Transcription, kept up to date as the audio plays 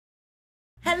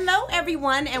Hello,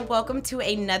 everyone, and welcome to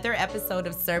another episode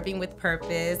of Serving with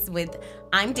Purpose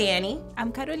I'm Danny.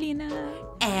 I'm Carolina.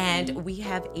 And we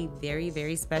have a very,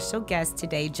 very special guest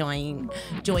today joining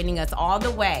us all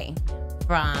the way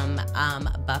from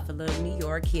Buffalo, New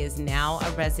York. He is now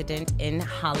a resident in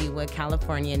Hollywood,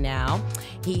 California now.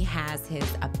 He has his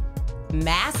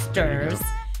master's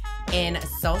in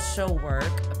social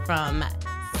work from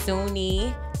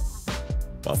SUNY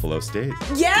Buffalo State.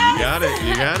 Yes! You got it.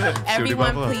 You got it.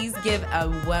 Everyone, please give a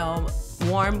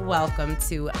warm welcome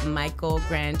to Michael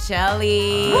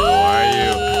Granchelli. How are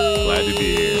you? Glad to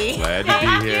be here. Glad to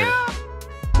be here.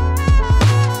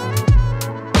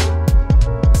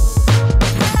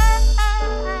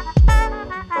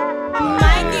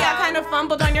 Mikey, I kind of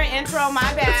fumbled on your intro. My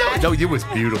bad. No, it was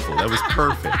beautiful. That was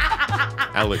perfect.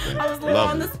 Elegant. I was a little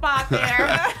on the spot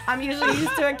there. I'm usually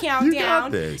used to a countdown. You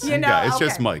got this. You know, it's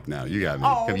just Mike now. You got me.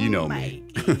 Oh, you know Mike.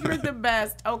 me. You're the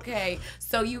best. Okay.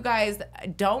 So you guys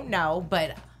don't know,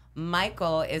 but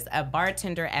Michael is a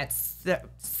bartender at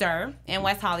SUR in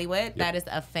West Hollywood. Yep. That is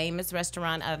a famous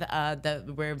restaurant of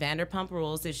where Vanderpump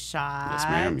Rules is shot. Yes,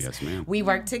 ma'am. Yes, ma'am. We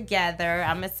work together.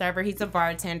 I'm a server. He's a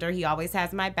bartender. He always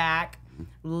has my back.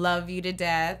 Love you to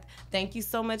death. Thank you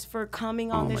so much for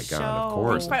coming on the show. Oh my God, of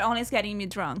course. For always getting me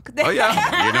drunk. Oh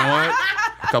yeah. You know what?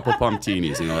 A couple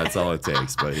pumptinis. That's all it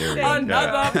takes. But here we go.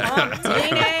 Another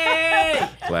pumptini.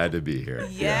 Glad to be here.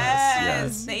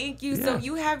 Yes. Thank you. Yeah. So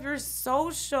you have your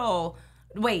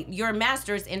your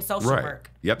master's in social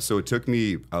work. Yep. So it took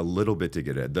me a little bit to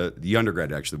get it. The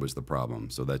undergrad actually was the problem.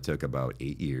 So that took about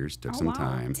 8 years. Took some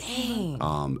time. Dang.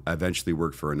 I eventually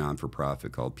worked for a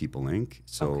non-for-profit called People Inc.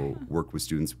 So worked with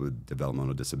students with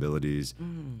developmental disabilities.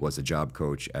 Was a job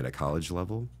coach at a college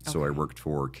level. So I worked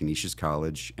for Canisius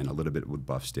College and a little bit with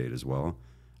Buff State as well.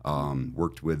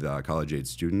 Worked with college-age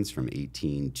students from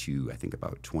 18 to, I think,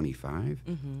 about 25.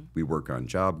 We work on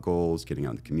job goals, getting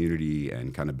out in the community,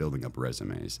 and kind of building up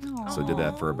resumes. So I did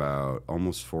that for about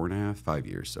almost 4.5, 5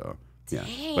 years. So, yeah.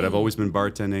 But I've always been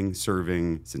bartending,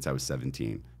 serving since I was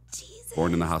 17. Jesus.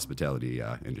 Born in the hospitality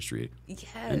industry.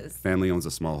 Yes. And family owns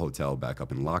a small hotel back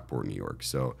up in Lockport, New York.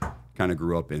 So kind of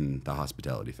grew up in the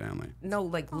hospitality family. No,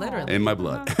 like literally. In my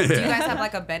blood. Do you guys have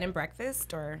like a bed and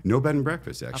breakfast or? No bed and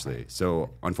breakfast, actually. Okay. So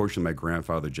unfortunately, my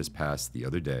grandfather just passed the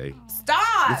other day.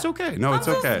 Stop! It's okay. No, it's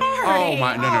okay. Sorry. Oh,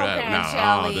 my, no.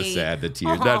 Granchelli. Oh, the sad, the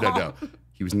tears. No.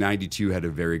 He was 92, had a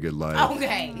very good life.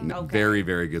 Okay. Very,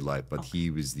 very good life. But he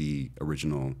was the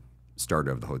original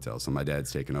starter of the hotel. So my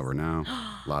dad's taken over now.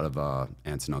 A lot of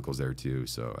aunts and uncles there too.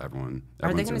 So everyone.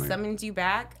 Are they going to summon you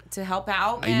back to help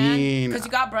out, man? I mean, because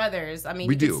you got brothers. I mean,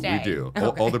 we do. Okay.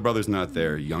 Older brother's not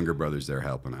there. Younger brother's there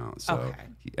helping out. So,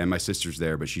 and my sister's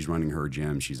there, but she's running her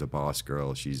gym. She's a boss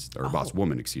girl. Or boss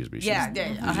woman, excuse me.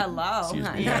 Hello. Excuse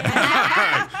me.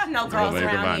 No girls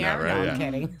around here. Right? No, I'm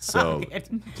kidding. So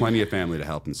plenty of family to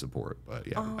help and support. But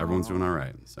everyone's doing all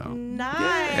right. So nice.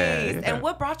 Yeah. And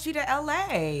what brought you to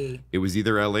LA? It was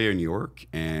either LA or New York.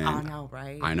 And I know,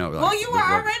 right? I know. Well, you were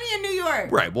already in New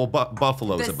York. Right. Well,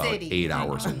 Buffalo's The about city. 8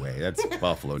 hours away. That's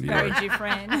Buffalo, New York. Very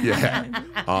friend. Yeah.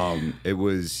 It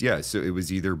was, so it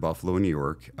was either Buffalo or New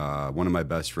York. One of my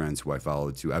best friends who I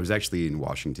followed to, I was actually in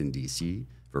Washington, D.C.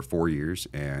 for 4 years,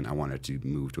 and I wanted to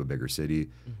move to a bigger city,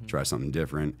 try something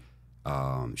different.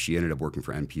 She ended up working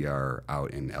for NPR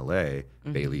out in L.A.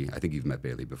 Bailey, I think you've met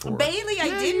Bailey before. Bailey, I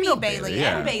did meet Bailey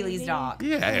and Bailey's dog.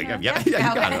 Yeah,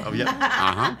 you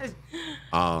got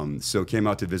it. So came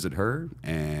out to visit her,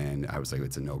 and I was like,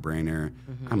 it's a no-brainer.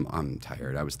 I'm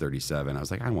tired. I was 37. I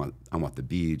was like, I want the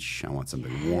beach. I want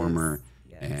something warmer.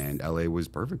 And LA was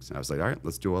perfect. I was like, all right,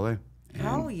 let's do LA.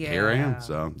 And here I am.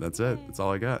 So that's it. That's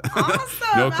all I got.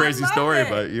 Awesome. No crazy story,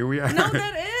 but here we are. No,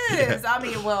 that is. I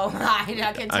mean, well, I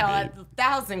can tell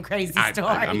 1,000 crazy stories.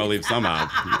 I'm going to leave some out.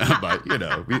 But,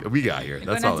 we got here.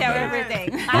 That's all tell that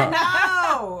everything. I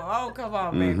know. Oh, come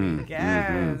on, baby.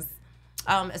 Yes.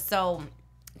 So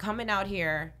coming out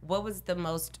here, what was the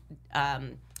most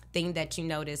thing that you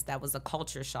noticed that was a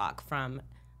culture shock from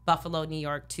Buffalo, New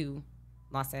York to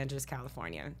Los Angeles,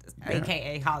 California,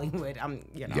 aka Hollywood.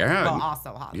 Well,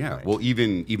 also Hollywood. Yeah, well,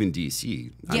 even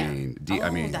DC. Yeah. I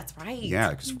mean, that's right. Yeah,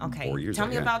 because 4 years. Tell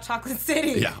me about Chocolate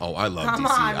City. Yeah. Oh, I love DC. Come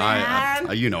on, man.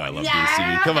 I love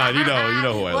DC. Come on, you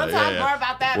know who I love. We'll talk more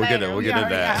about that later. We'll get into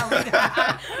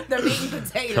that. The meat and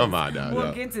potatoes. Come on, now.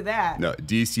 We'll get to that. No,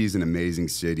 DC is an amazing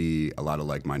city. A lot of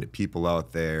like-minded people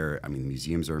out there. I mean,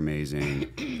 museums are amazing.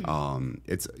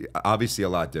 It's obviously a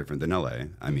lot different than LA.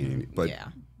 But.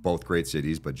 Both great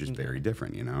cities, but just very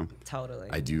different, Totally.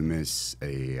 I do miss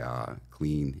a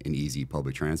clean and easy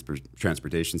public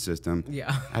transportation system. Yeah.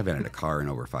 I haven't had a car in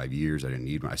over 5 years. I didn't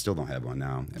need one. I still don't have one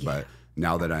now. Yeah. But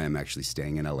now that I am actually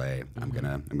staying in LA, I'm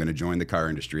gonna join the car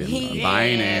industry. I'm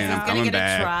buying in. I'm coming get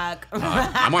back. A truck.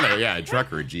 I'm on a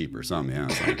truck or a Jeep or something. Yeah.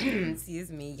 So.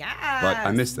 Excuse me. Yeah. But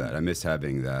I miss that. I miss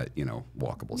having that,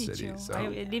 walkable Me city. too. So. I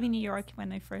live in New York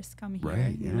when I first come here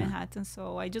in Manhattan,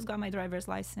 so I just got my driver's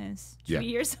license 3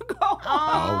 years ago.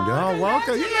 Oh no!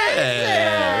 Welcome.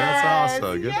 Yeah, that's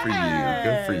awesome. Good for you.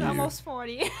 Good for you. Almost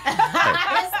 40.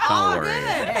 Don't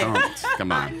worry.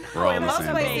 Come on. We're all in the most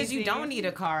same places boat. you don't need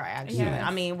a car, actually. Yes.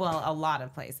 I mean, well, a lot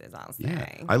of places, I'll say.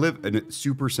 Yeah. I live in a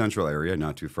super central area,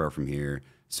 not too far from here.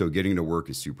 So getting to work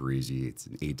is super easy. It's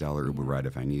an $8 Uber ride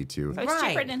if I need to. So it's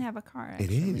cheaper than have a car. It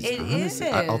Actually. is. It honestly.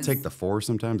 is. I'll take the 4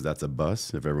 sometimes. That's a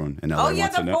bus if everyone in LA Oh, yeah,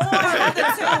 wants the to 4. know.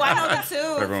 I know the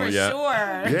 2 Everyone, for yeah.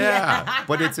 sure. Yeah,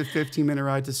 but it's a 15-minute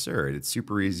ride to SUR. It's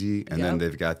super easy, and then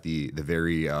they've got the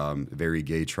very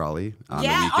gay trolley on the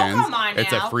weekends. Oh, come on now.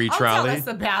 It's a free trolley. Tell us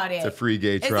about it. It's a free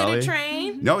gay trolley. Is it a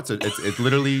train? No, it's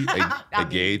literally a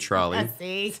gay trolley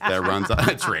See? that runs on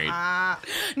a train.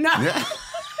 No. Yeah.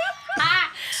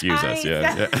 Excuse us,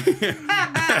 yeah.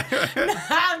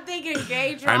 I'm thinking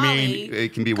gay trolley. I mean,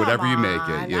 it can be whatever you make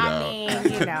it, you know.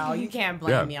 I mean, you can't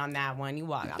blame me on that one. You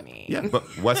walk, Yeah, but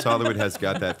West Hollywood has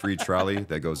got that free trolley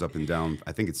that goes up and down.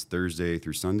 I think it's Thursday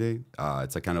through Sunday.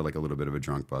 It's kind of like a little bit of a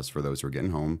drunk bus for those who are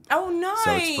getting home. Oh, nice.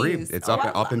 So it's free. It's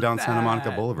up and down Santa Monica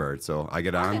Boulevard. So I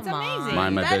get on, That's amazing.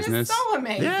 mind my That business. is so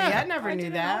amazing. Yeah. I never knew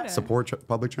didn't that. know that. Support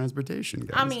public transportation,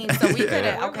 guys. I mean, so we could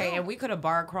have Yeah. and we could have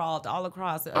bar crawled all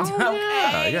across. Oh,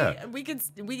 Okay, yeah. we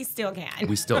still can.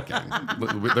 We still can.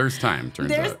 There's time, turns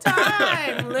There's out.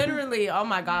 time, literally. Oh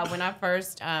my God! When I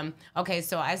first,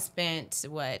 so I spent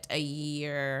a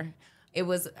year. It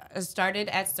started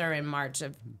at SUR in March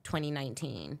of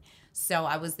 2019. So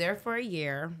I was there for a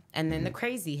year, and then the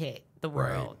crazy hit the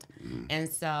world. Right. And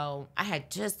so I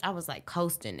was like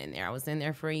coasting in there. I was in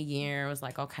there for a year. I was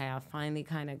like, okay, I finally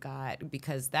kind of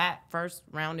because that first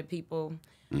round of people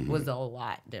was a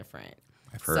lot different.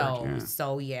 I've heard,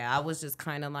 So yeah, I was just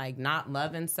kind of like not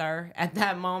loving SUR at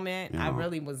that moment. I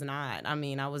really was not. I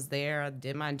mean, I was there, I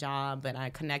did my job, but I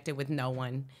connected with no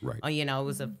one. Right. It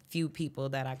was a few people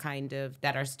that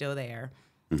that are still there.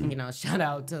 Shout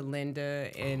out to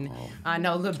Linda and I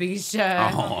know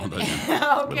Labisha.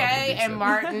 Okay, and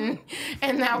Martin.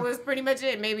 And that was pretty much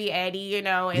it. Maybe Eddie, and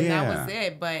that was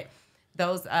it. But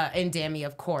those and Demi,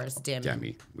 of course,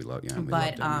 Demi. We love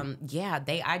But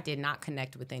Demi. I did not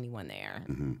connect with anyone there,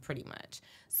 pretty much.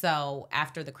 So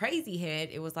after the crazy hit,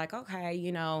 it was like, okay,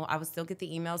 I would still get the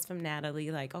emails from Natalie,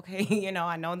 like, okay,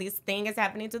 I know this thing is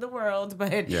happening to the world,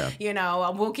 but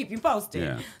we'll keep you posted.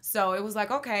 Yeah. So it was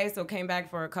like, okay, so came back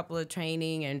for a couple of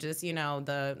training and just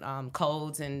the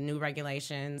codes and new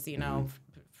regulations,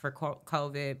 for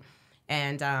COVID,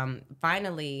 and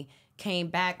finally came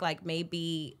back like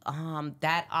maybe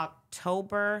that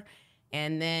October,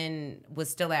 and then was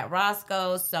still at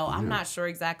Roscoe's. So I'm not sure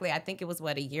exactly. I think it was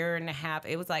a year and a half.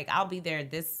 It was like I'll be there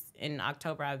in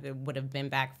October. I would have been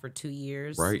back for 2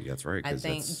 years. Right, that's right. I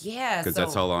think, because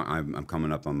that's how long I'm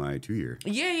coming up on my 2 year.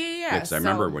 Yeah. Because I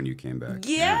remember when you came back.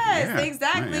 Yes,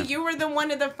 exactly. Right, yeah. You were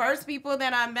one of the first people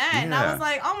that I met, and Yeah. I was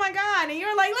like, oh my God. And you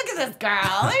were like, look at this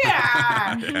girl. Look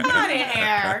at her. Come on in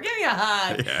here. Give me a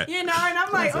hug. Yeah. And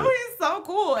I'm like, oh, he's so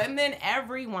cool. And then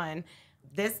everyone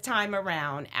this time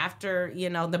around, after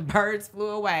the birds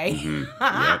flew away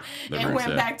and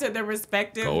went back to their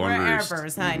respective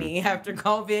wherevers, honey. After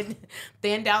COVID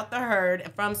thinned out the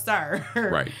herd from SUR,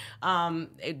 Right.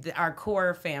 Our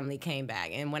core family came back,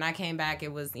 and when I came back,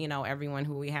 it was everyone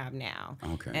who we have now.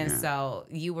 Okay. And so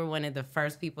you were one of the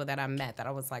first people that I met that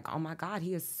I was like, oh my God,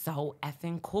 he is so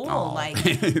effing cool. Oh. Like,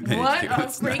 Thank what you. a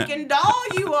freaking doll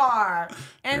you are.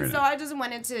 And Very so nice. I just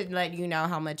wanted to let you know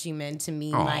how much you meant to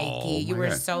me, Oh, Mikey. You my were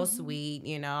God. so sweet.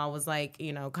 I was like,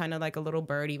 kind of like a little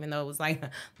bird, even though it was like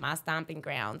my stomping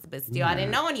grounds. But still, I didn't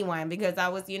know anyone because I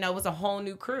was, it was a whole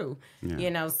new crew.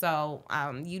 Yeah. So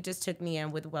you just took me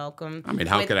in with welcome. I mean,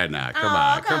 how could I not? Come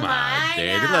on,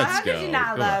 David, let's how go. How could you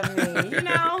not love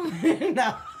me?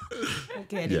 No. I'm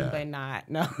kidding, but not.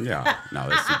 No. Yeah, no,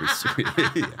 that's super sweet.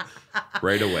 Yeah.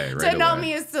 Right away. To know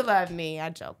me is to love me. I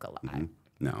joke a lot. Mm-hmm.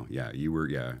 No, you were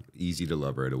easy to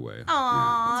love right away.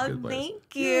 Aw, Yeah,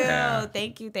 thank you. Yeah.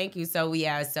 Thank you. So we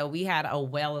had a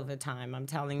whale of a time. I'm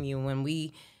telling you,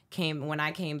 when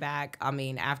I came back,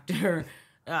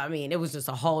 it was just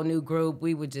a whole new group.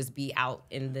 We would just be out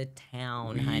in the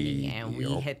town, honey, and we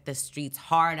hit the streets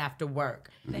hard after work.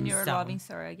 Then you were loving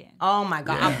SUR again. Oh my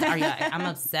God, I'm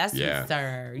obsessed with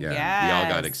SUR. Yeah, Yes. we all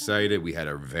got excited. We had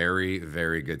a very,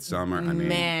 very good summer. I mean,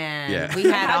 Man, yeah. we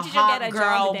had How a did you get hot a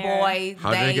girl, job there? boy, How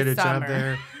did I get a summer. job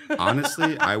there?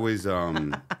 Honestly, I was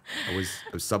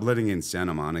subletting in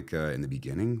Santa Monica in the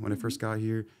beginning when I first got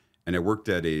here. And I worked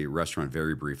at a restaurant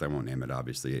very briefly. I won't name it,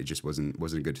 obviously. It just wasn't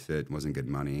a good fit, wasn't good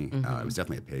money. It was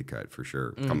definitely a pay cut for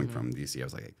sure. Coming from DC, I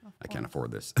was like, hey, I can't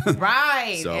afford this.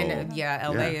 Right. So, and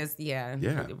LA is,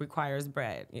 it requires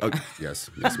bread. Yeah. Yes,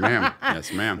 ma'am.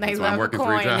 Yes, ma'am. They That's why I'm love a working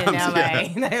coin 3 jobs. in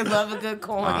LA. Yeah. They love a good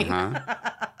coin.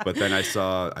 But then I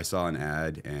saw an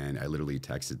ad, and I literally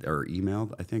texted or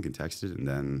emailed, I think, and texted, and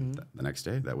then the next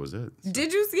day, that was it. So,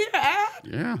 Did you see an ad?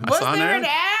 yeah. Was there an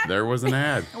ad? There was an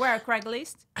ad. Where,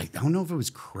 Craigslist? I don't know if it was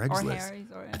Or Craigslist.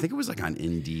 Harry's? Or I think it was like on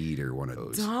Indeed or one of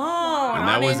those. And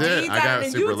that was it. I got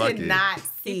super lucky. You did not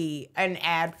see an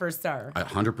ad for SUR. I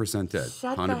 100% did.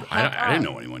 Shut the 100 heck I didn't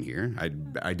up. know anyone here.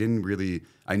 I didn't really.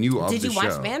 I knew of the show. Did you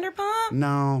watch Vanderpump?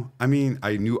 No, I mean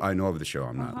I know of the show.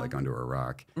 I'm not like under a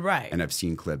rock. Right. And I've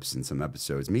seen clips in some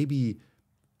episodes, maybe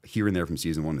here and there from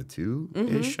season 1 to 2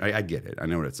 ish. I get it. I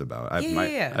know what it's about. I've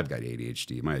got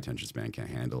ADHD. My attention span can't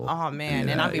handle. Oh man,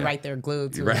 and I'll be right there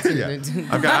glued to right, it.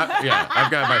 yeah. I've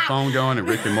got my phone going and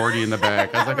Rick and Morty in the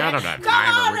back. I was like, I don't have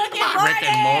time for Rick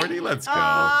and Morty. Let's go.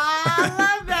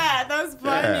 I love that. That's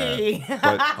funny. Yeah.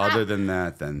 But other than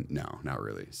that, then no, not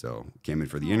really. So came in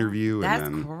for the interview. That's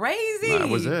and then crazy. That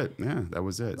was it. Yeah, that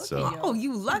was it. Oh,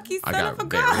 you lucky son I of a got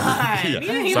God. You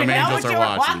didn't even Some know angels what you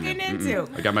are were watching walking you.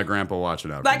 into. I got my grandpa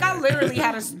watching out. Like I literally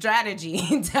had a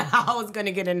strategy to how I was going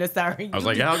to get into SUR. I was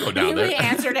like, yeah, I'll go down there. You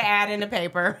answered the ad in the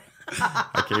paper.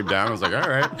 I came down. I was like, all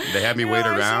right. They had me wait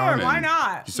Sure, around. why and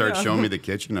not? She started showing me the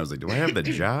kitchen. I was like, do I have the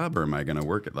job or am I going to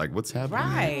work it? Like, what's happening?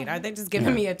 Right. Are they just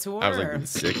giving me a tour? I was like,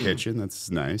 sick kitchen.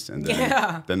 That's nice. And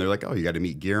then, then they're like, oh, you got to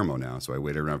meet Guillermo now. So I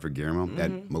waited around for Guillermo.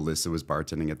 And Melissa was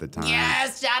bartending at the time.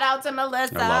 Yes. Shout out to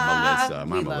Melissa. I love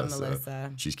Melissa. We love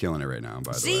Melissa. She's killing it right now,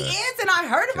 by the way. She is. And I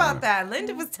heard about that.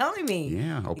 Linda was telling me.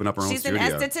 Yeah. Open up her own She's studio.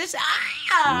 an esthetician.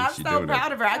 I'm so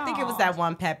proud of her. I think it was that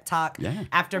one pep talk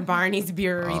after Barney's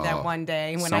Brewery that one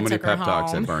day when I took her home. So many pep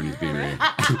talks at Barney's Brewery.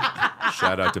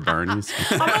 Shout out to Barney's.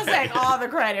 I'm going to take all the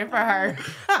credit for her.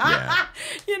 Yeah.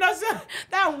 You know, so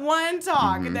that one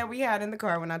talk that we had in the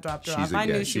car when I dropped her off, I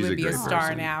knew she would be a star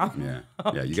person. now. Yeah.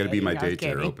 Yeah, you got to be my date to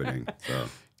her opening. So.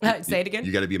 Say it again.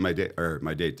 You got to be my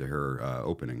date to her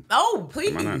opening. Oh,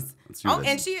 please. Let's do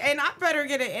this. And I better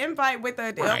get an invite with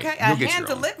a Right. a hand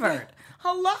delivered.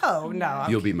 Hello, no.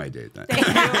 You'll be my date then.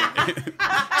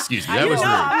 Excuse me. That was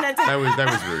rude.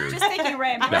 That was rude. Just take it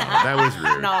right. No, that was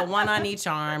rude. No, one on each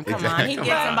arm. Come on. He gets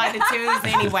them by the twos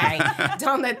anyway.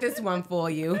 Don't let this one fool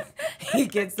you. He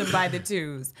gets them by the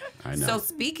twos. I know. So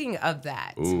speaking of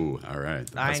that. Ooh, all right.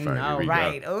 I know,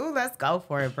 right? Ooh, let's go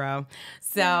for it, bro.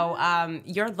 So,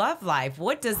 your love life,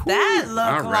 what does that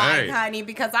look like, honey?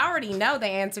 Because I already know the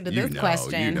answer to this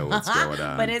question. You know what's going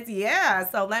on. But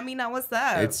so let me know what's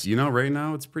up. It's, right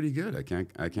now it's pretty good. I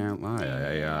can't lie.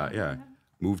 I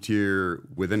moved here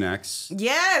with an ex.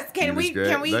 Yes. Can we can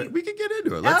get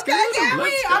into it. Let's get into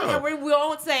it. Let's go. We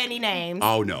won't say any names.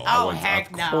 Oh no.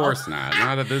 Heck no. Of course not.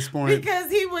 Not at this point.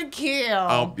 Because he would kill.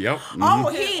 Oh, yep. Mm-hmm. Oh,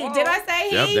 he. Did I say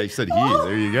he? Yep, they said he.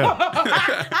 There you go.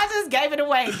 I just gave it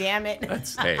away, damn it.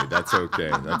 That's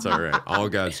okay. That's all right. All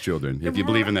God's children, if you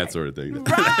believe in that sort of thing.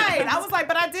 Right. I was like,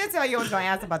 but I did tell you I was going to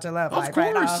ask about your love life. Of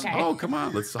course. Right? Oh, okay. Oh, come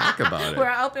on. Let's talk about it.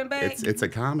 We're open, babe. It's a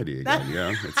comedy again,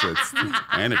 yeah. It's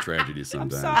and a tragedy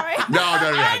sometimes. I'm sorry. No.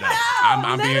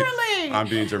 I'm literally.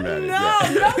 being dramatic. No,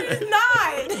 he's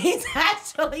not. He's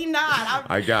actually not.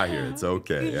 I got here. It's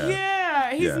okay.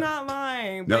 Yeah. He's not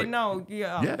lying. No, but no,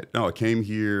 Yeah. No, I came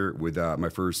here with my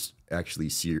first actually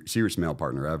serious male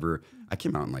partner ever. I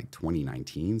came out in like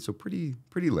 2019, so pretty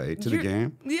late to the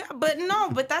game. Yeah,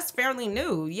 but that's fairly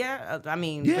new. Yeah, I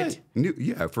mean, new.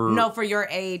 Yeah, for your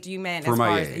age, you meant for as my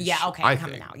far age. as yeah, okay, I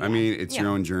coming think. out. Yeah. I mean, it's your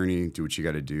own journey. Do what you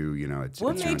got to do.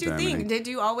 What made you think? Did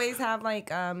you always have like?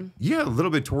 Yeah, a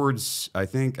little bit towards. I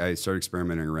think I started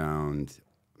experimenting around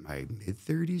my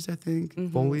mid-30s, I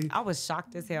think, fully. I was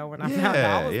shocked as hell when I found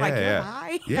out. I was like,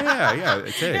 hi. Yeah.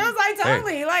 It was like,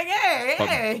 totally, like,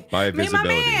 hey. By visibility.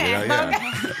 My man. Yeah.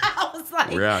 Okay. I was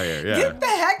like, we're out here, get the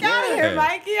heck out of here,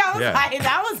 Mikey. I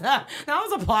was like, that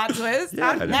was a plot twist.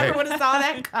 I never would have saw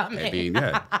that coming. I mean,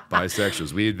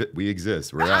 bisexuals, we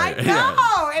exist. We're out I here.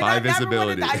 know. And By I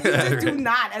visibility. You just do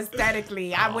not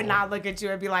aesthetically. I would not look at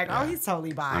you and be like, oh, he's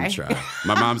totally bi. I'm trying.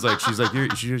 My mom's like, she's like,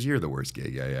 you're the worst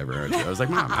gay guy I ever heard. I was like,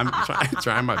 Mom, I'm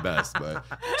trying my best, but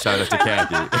shout out to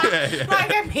Kathy.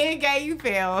 Like if being gay, you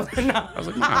failed. No. I was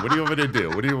like, Mom, what do you want me to do?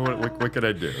 What could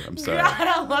I do? I'm sorry. God,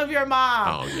 I love your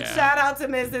mom. Oh yeah. Shout out to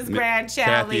Mrs.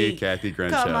 Granchelli. Kathy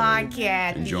Granchelli. Come on,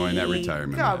 Kathy. Enjoying that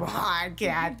retirement. Come on,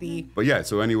 Kathy. But yeah,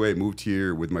 so anyway, moved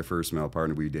here with my first male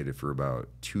partner. We dated for about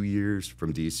 2 years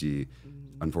from DC.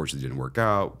 unfortunately didn't work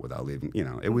out without leaving. You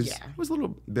know, it was a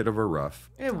little bit of a rough.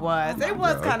 It was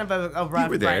kind of a rough. You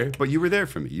were there, break. but you were there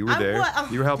for me. You were there.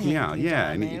 You were helping me out.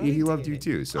 Yeah, and he loved you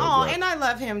too. So. Oh, and I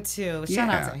love him too. Shout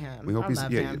out to him. We hope I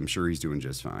love him. I'm sure he's doing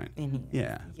just fine.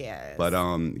 Yeah. Yes. But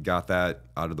got that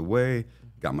out of the way.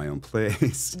 Got my own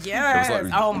place.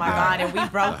 Yes. Oh my God. And we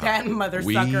broke that mother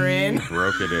sucker in. We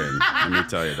broke it in. Let me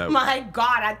tell you that. My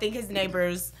God, I think his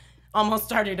neighbors almost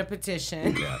started a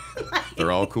petition. Yeah.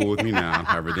 They're all cool with me now.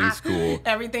 Everything's cool.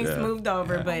 Everything's moved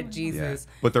over, but Jesus.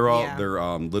 Yeah. But they're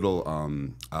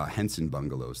little Henson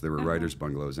bungalows. They were writers'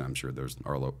 bungalows, and I'm sure there's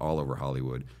all over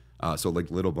Hollywood. So like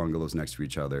little bungalows next to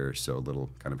each other, so little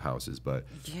kind of houses. But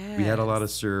we had a lot of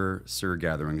SUR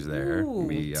gatherings there. Ooh,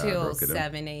 we till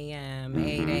 7 a.m.,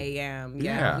 8 a.m.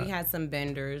 Yeah, we had some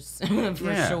benders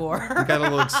for sure. We got a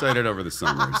little excited over the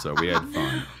summer, so we had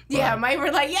fun. Yeah, Mike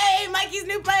were like, "Yay, Mikey's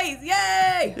new place!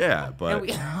 Yay!" Yeah, but and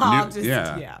we all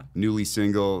newly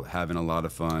single, having a lot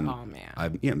of fun. Oh man,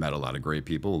 I've met a lot of great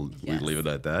people. Yes. We leave it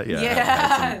at that. Yeah.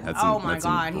 Yeah.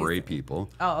 Some great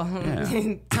people.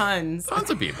 Oh, tons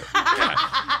of people. Yeah.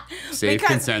 Safe,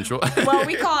 consensual. Well,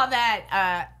 we call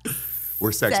that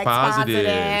we're sex positive.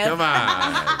 Come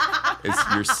on.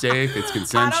 You're safe. It's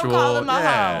consensual. I don't call him a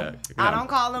hoe. I don't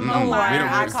call him a whore.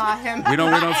 I call him. We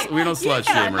don't slut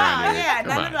shame around here. Yeah,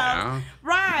 none of those.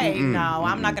 Right. No,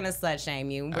 I'm not gonna slut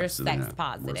shame you. We're sex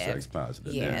positive. We're sex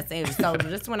positive. Yes. Yeah. So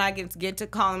just when I get to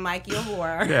calling Mikey a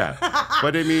whore. Yeah.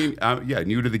 But I mean,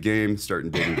 new to the game,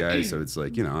 starting dating guys. So it's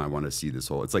like, I want to see this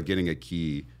whole. It's like getting a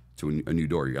key to a new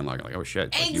door. You unlock, like, oh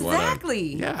shit. Like,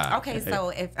 exactly. Yeah. Okay, so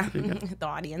if the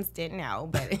audience didn't know,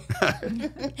 but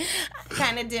I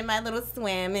kind of did my little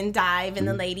swim and dive in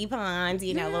the lady ponds,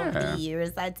 over the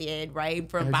years I did, right?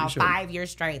 For about 5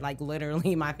 years straight. Like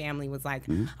literally my family was like,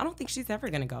 I don't think she's ever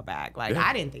going to go back. Like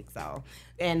I didn't think so.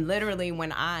 And literally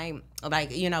when I,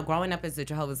 growing up as a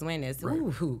Jehovah's Witness,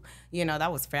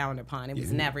 that was frowned upon. It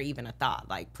was never even a thought.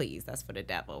 Like, please, that's for the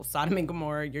devil. Sodom and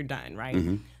Gomorrah, you're done,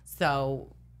 right?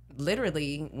 So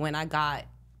literally when I got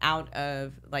out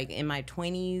of in my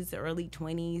 20s, early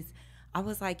 20s, I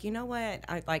was like, you know what?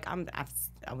 I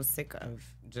was sick of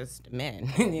just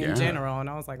men in general. And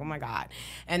I was like, oh my God.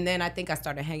 And then I think I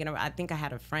started hanging around. I think I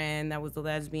had a friend that was a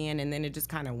lesbian, and then it just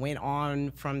kind of went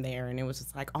on from there. And it was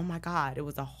just like, oh my God, it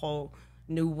was a whole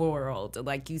new world,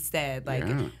 like you said, like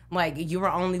you were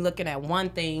only looking at one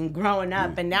thing growing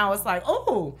up, and now it's like,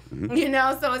 so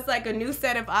it's like a new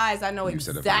set of eyes. I know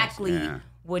exactly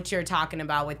what you're talking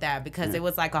about with that, because it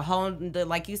was like a whole,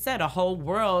 like you said, a whole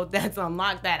world that's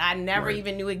unlocked that I never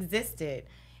even knew existed.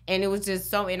 And it was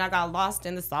just and I got lost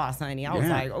in the sauce, honey. I was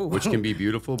like, oh. Which can be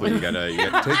beautiful, but you gotta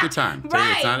take your time. It's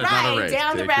not a race.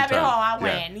 Down the rabbit hole I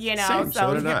went, Same,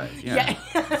 so did I.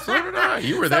 So did I.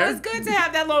 You were there. So it's good to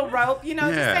have that little rope, just to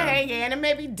hang in and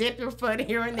maybe dip your foot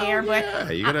here and there.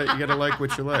 But you gotta like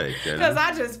what you like. Because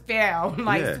I just fell,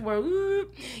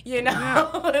 whoop,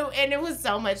 and it was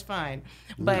so much fun.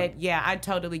 But I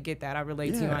totally get that. I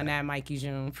relate to you on that, Mikey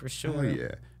June, for sure. Oh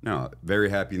yeah. No, very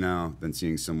happy now. Been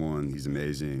seeing someone. He's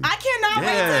amazing. I cannot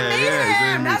wait to meet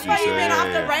him. That's why you've been off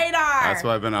the radar. That's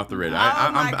why I've been off the radar.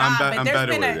 I'm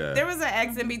better with it. There was an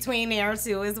ex in between there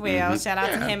too as well. Shout out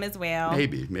to him as well.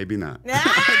 Maybe not.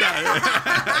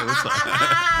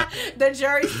 The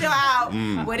jury's still out.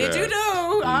 What did you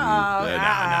do?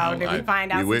 Did we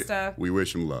find out some stuff? We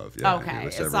wish him love. Okay,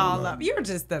 it's all love. You're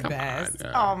just the best.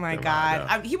 Oh my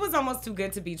God. He was almost too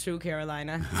good to be true,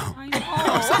 Carolina.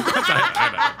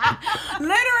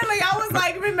 Literally, I was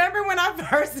like, remember when I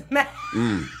first met?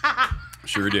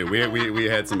 Sure did. We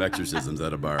had some exorcisms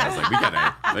at a bar. I was like,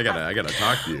 I gotta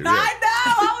talk to you. I know.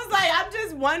 I was like, I'm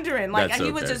just wondering. Like,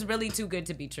 he was just really too good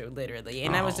to be true, literally.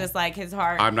 And I was just like, his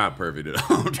heart. I'm not perfect at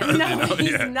all.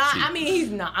 He's not. I mean, he's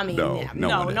not. I mean,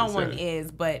 no one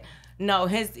is. But no,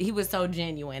 he was so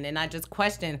genuine, and I just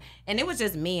questioned. And it was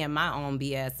just me and my own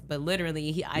BS. But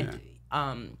literally,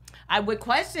 I would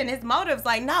question his motives,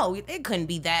 like, no, it couldn't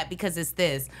be that because it's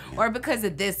this, or because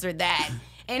of this or that.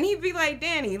 And he'd be like,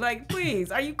 Danny, like, please,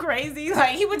 are you crazy?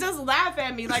 Like, he would just laugh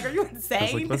at me, like, are you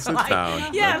insane? Let's sit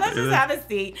down. Yeah, let's just have a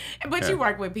seat. But you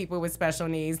work with people with special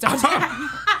needs, don't you?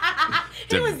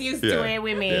 He was used to it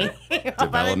with me.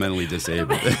 Developmentally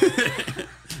disabled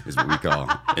is what we call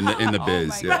in the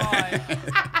biz.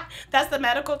 That's the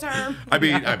medical term. I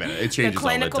mean, it changes all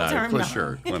the time. Term, no.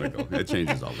 Sure, clinical. It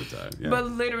changes all the time. Yeah.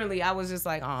 But literally, I was just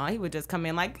like, he would just come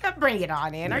in like, bring it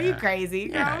on in. Are you crazy?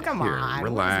 Girl, come on.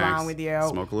 Relax. What's wrong with you?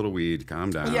 Smoke a little weed. Calm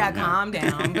down. Yeah, calm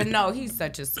down. But no, he's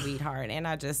such a sweetheart. And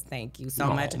I just thank you so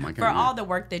much for all the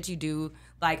work that you do,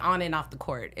 like on and off the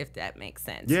court, if that makes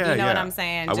sense. Yeah, you know what I'm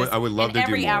saying? I would love to do more.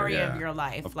 Every area of your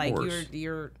life. Of like course.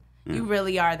 You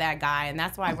really are that guy, and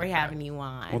that's why we're having you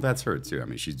on. Well, that's her too. I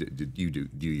mean, you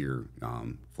do your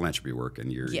philanthropy work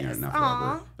and your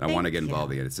not-for-profit work. And I want to get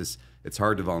involved in it. It's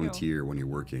hard to volunteer when you're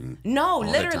working. No, all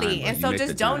literally. the time, and so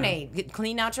just donate.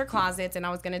 Clean out your closets. And I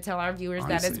was going to tell our viewers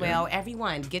that as well. Yeah.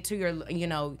 Everyone, get to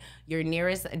your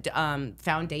nearest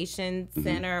foundation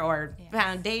center or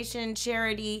foundation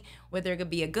charity, whether it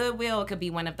could be a Goodwill, it could be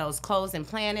one of those clothes and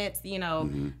planets,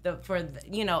 for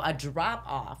a drop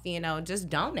off, just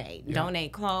donate. Yeah.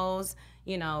 Donate clothes.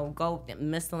 Go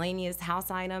miscellaneous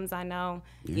house items, I know.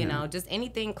 Just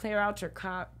anything, clear out your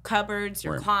cupboards,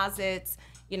 your closets,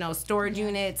 storage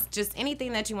units, just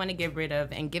anything that you want to get rid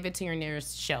of and give it to your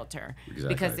nearest shelter.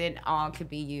 Exactly. Because it all could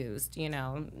be used,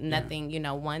 nothing,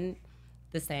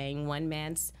 the saying, one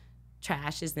man's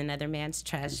trash is another man's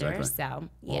treasure. Exactly. So,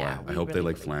 yeah. Well, I hope they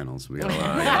like flannels. We got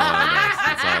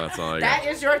that's all I got. That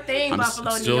is your thing, Buffalo,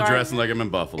 New York. Still dressing like I'm in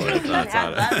Buffalo. I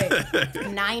love it.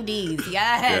 90s.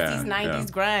 Yes, he's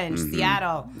 90s grunge.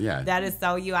 Seattle. Yeah. That is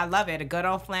so you. I love it. A good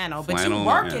old flannel. But you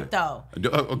work it, though.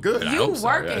 Oh, good. You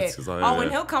work it.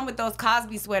 And he'll come with those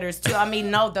Cosby sweaters, too. I mean,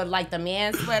 no, the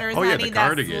man sweaters, honey. The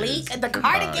cardigan. The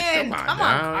cardigan. Come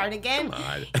on, cardigan. Come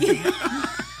on.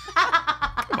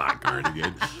 Come on,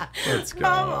 cardigan. Let's go.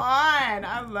 Come on.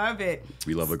 I love it.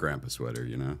 We love a grandpa sweater,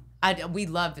 We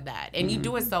love that. And you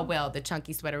do it so well, the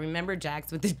chunky sweater. Remember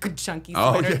Jax with the good chunky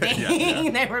sweater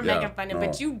thing? They were making fun of it,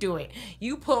 but you do it.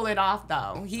 You pull it off,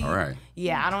 though. All right.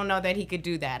 Yeah, I don't know that he could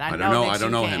do that. I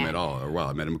don't know him at all. Well,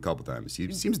 I met him a couple times.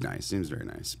 He seems nice. Seems very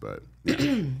nice, but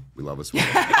we love a sweater.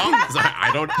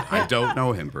 I don't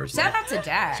know him personally. Shout out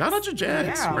to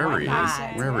Jax. Yeah, wherever he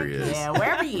is. Wherever he is. Yeah,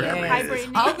 wherever he is.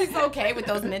 I hope he's okay with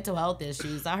those mental health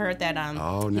issues. I heard that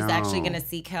he's actually going to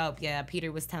seek help. Yeah,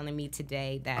 Peter was telling me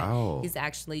today that he's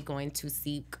actually going to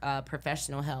seek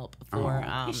professional help for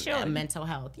mental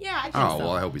health. Yeah, I think so.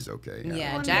 Well, I hope he's okay.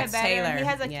 Yeah, Jax Taylor. He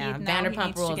has a kid now.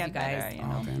 Vanderpump Rules, you guys.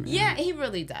 Yeah, he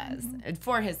really does.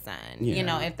 For his son,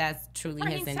 if that's truly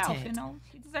his intent.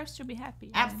 He deserves to be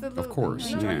happy. Absolutely. Of course.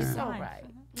 You're so right.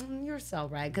 You're so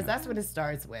right, because that's what it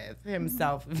starts with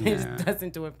himself. If he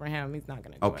doesn't do it for him, he's not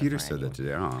going to do it Peter for said anyone. that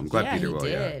today. I'm glad Peter will.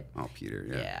 Did. Yeah. Peter.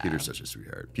 Yeah. Peter's such a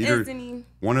sweetheart. Peter, isn't he?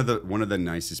 One of the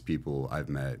nicest people I've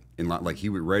met. He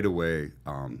would right away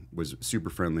was super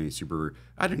friendly, super.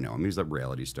 I don't know. I mean, he's a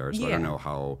reality star, so I don't know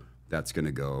how that's going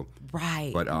to go.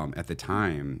 Right. But at the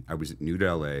time, I was new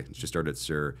to LA. Just started at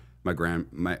SUR. My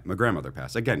grandmother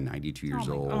passed, again, 92 years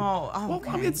old.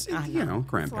 Okay. Well, it's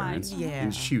grandparents. Yeah.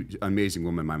 And she, amazing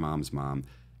woman, my mom's mom.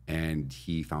 And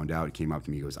he found out, came up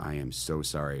to me, he goes, I am so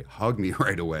sorry. Hugged me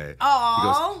right away.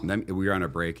 Oh. He goes, we were on a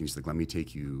break, and he's like, let me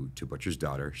take you to Butcher's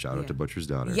Daughter. Shout out to Butcher's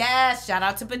Daughter. Yes, shout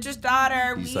out to Butcher's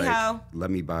Daughter. He's like,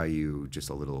 let me buy you just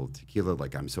a little tequila.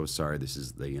 Like, I'm so sorry. This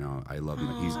is I love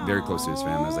him. He's very close to his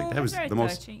family. I was like, that was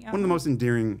one of the most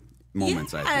endearing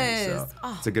moments, I think. So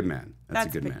it's a good man. That's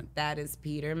a good man. That is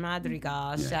Peter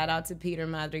Madrigal. Yeah. Shout out to Peter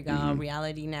Madrigal,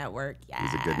 Reality Network.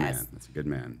 Yes. He's a good man. That's a good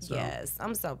man. So. Yes,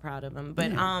 I'm so proud of him.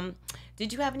 But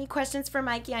did you have any questions for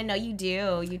Mikey? I know you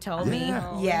do. You told me.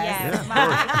 Yes.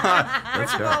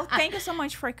 First of all, thank you so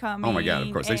much for coming. Oh my God,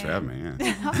 of course. Thanks for having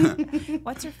me.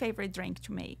 What's your favorite drink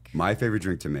to make? My favorite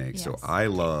drink to make. Yes. So I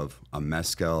love a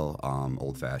mezcal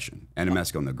old fashioned and a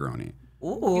mezcal Negroni.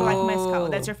 Ooh. You like mezcal?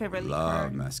 That's your favorite liquor?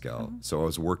 Love mezcal. So I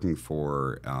was working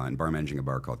and bar managing a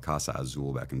bar called Casa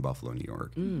Azul back in Buffalo, New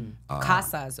York.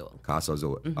 Casa Azul. Casa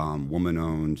Azul. Woman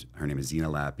owned. Her name is Zena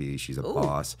Lappy. She's a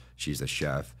boss. She's a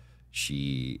chef.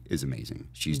 She is amazing.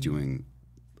 She's doing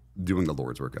the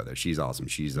Lord's work out there. She's awesome.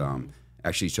 She's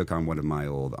actually took on one of my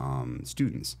old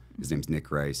students. His name's Nick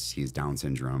Rice. He has Down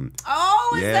syndrome.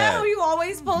 Oh, is that who you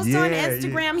always post on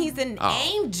Instagram? He's an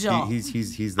angel.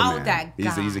 He's the man. That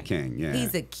guy. He's a king. Yeah.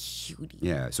 He's a cutie.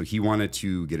 Yeah. So he wanted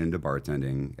to get into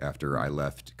bartending after I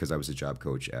left because I was a job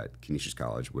coach at Canisius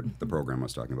College, the program I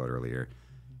was talking about earlier,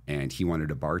 and he wanted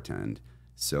to bartend.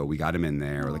 So we got him in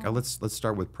there. We're like, let's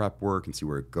start with prep work and see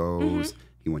where it goes.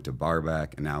 He went to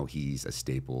Barback, and now he's a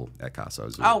staple at Casa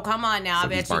Azul. Oh, come on now. So I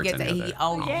bet you get to.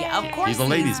 Of course he's a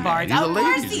ladies' man. Of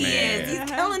course he is. He's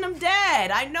killing them dead.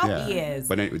 I know he is.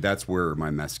 But anyway, that's where my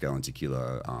mezcal and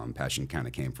tequila passion kind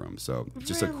of came from. So it's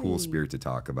just a cool spirit to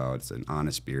talk about. It's an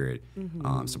honest spirit.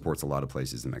 Supports a lot of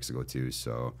places in Mexico, too.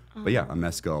 So, but yeah, a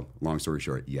mezcal, long story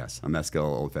short, yes. A mezcal,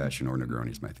 old-fashioned, or Negroni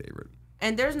is my favorite.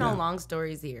 And there's no long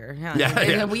stories here.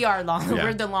 Huh? We are long.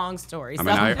 We're the long stories. I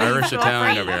mean, Irish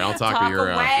Italian over here. I'll talk to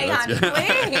your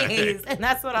please. And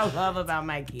that's what I love about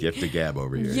Mikey. Gift to gab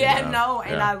over here. And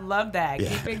I love that.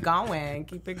 Keep it going.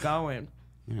 Keep it going.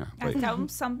 Yeah. Tell them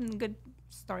something good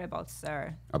story about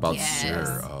SUR. About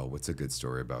SUR. Oh, what's a good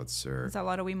story about SUR? There's a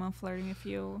lot of women flirting with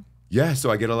you. Yeah,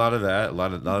 so I get a lot of that. A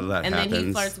lot of that and happens. then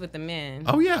he flirts with the men.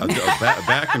 Oh yeah,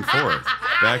 back and forth,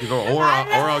 or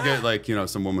I'll get like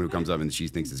some woman who comes up and she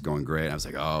thinks it's going great. I was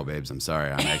like, oh babes, I'm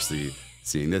sorry, I'm actually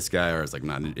seeing this guy, or it's like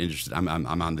not interested. I'm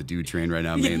on the dude train right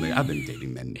now mainly. I've been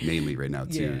dating men mainly right now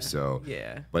too. Yeah. So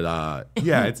yeah, but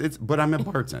it's but I'm a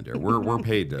bartender. We're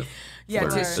paid to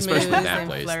flirt, especially at that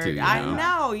place flirt. too. I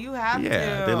know you have to.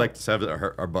 Yeah, they like to have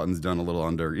our buttons done a little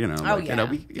under. Oh like,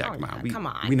 yeah. Come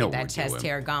on. We We know get that what chest we're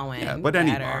hair going. Yeah, but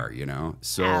any bar,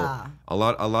 So a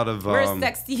lot of we're a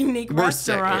sexy, unique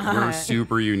restaurant. We're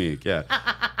super unique. Yeah.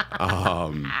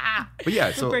 But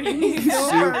yeah, super unique.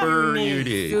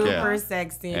 Super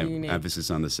sexy and unique.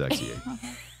 Emphasis on the sexy.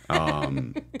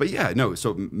 But yeah, no.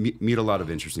 So meet a lot of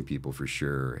interesting people for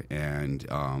sure, and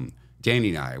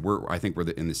Danny and I think we're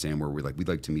in the same where we'd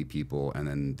like to meet people, and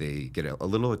then they get a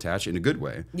little attached in a good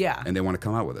way. Yeah. And they want to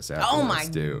come out with us afterwards. Oh my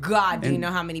too. God! Do you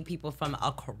know how many people from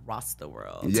across the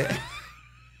world? Yeah.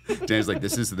 Danny's like,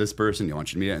 this is this person. You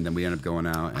want you to meet it, and then we end up going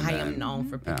out. And I am known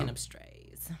for picking up strays.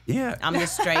 Yeah, I'm the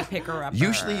stray picker up.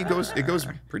 Usually it goes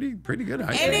pretty good.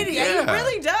 I think. It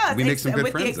really does. We make some good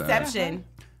friends. With the exception.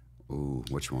 Ooh,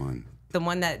 which one? The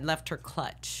one that left her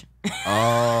clutch.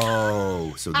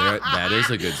 Oh, so that is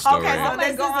a good story. Okay, so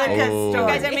this is a good story. You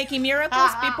guys are making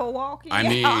miracles, people walking. I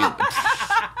mean,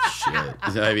 shit.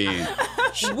 I mean,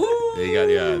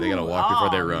 they gotta walk before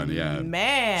they run. Yeah,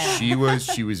 man. She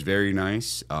was very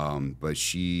nice, but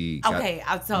she.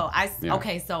 So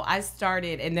I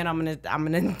started, and then I'm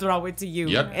gonna throw it to you.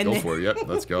 Yep, and go for it. Yep,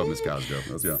 let's go, Miss Cosgrove.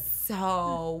 Let's go.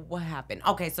 So what happened?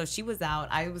 Okay, so she was out.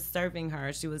 I was serving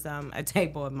her. She was a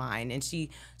table of mine, and she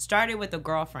started with a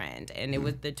girlfriend, and it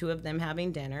was the two of them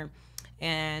having dinner,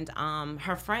 and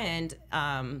her friend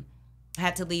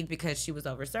had to leave because she was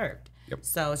overserved. Yep.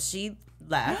 So she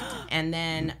left, and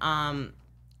then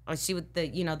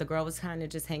the girl was kind of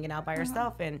just hanging out by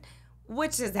herself, and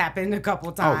which has happened a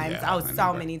couple times.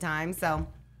 So many times. So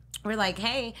we're like,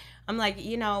 hey, I'm like,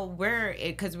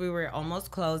 because we were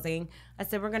almost closing. I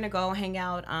said, we're going to go hang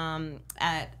out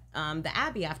at the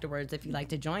Abbey afterwards if you'd like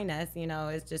to join us.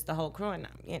 It's just the whole crew. And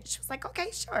she was like,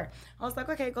 okay, sure. I was like,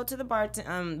 okay, go to the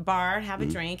bar, have a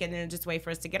drink, and then just wait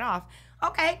for us to get off.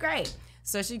 Okay, great.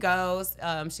 So she goes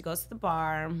to the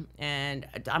bar, and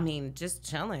I mean, just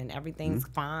chilling. Everything's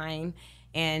fine.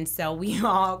 And so we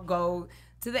all go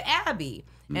to the Abbey.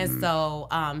 And so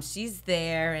she's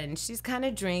there, and she's kind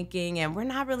of drinking, and we're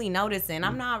not really noticing.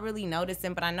 I'm not really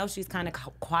noticing, but I know she's kind of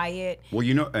quiet. Well,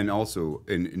 and also,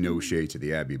 and no shade to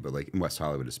the Abbey, but like in West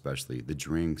Hollywood especially, the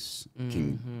drinks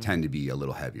can tend to be a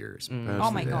little heavier.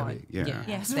 Oh my God. Yeah.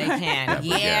 Yes, they can.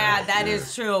 Yeah, that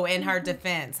is true. In her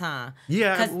defense, huh?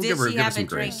 Yeah, because we'll did give her, she give have her some a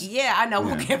drink? grace. Yeah, I know.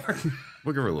 We'll give her.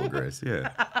 We'll give her a little grace,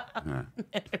 yeah.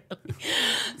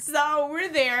 So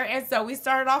we're there, and so we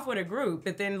started off with a group,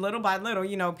 but then little by little,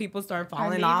 people start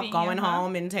falling off, going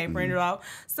home and tapering it off.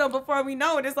 So before we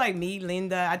know it, it's like me,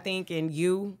 Linda, I think, and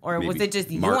you, or was it just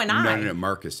you and I? No,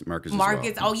 Marcus. Marcus, well.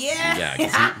 oh yeah.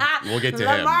 Yeah, we'll get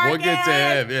to him. We'll get to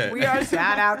him. Yeah. We are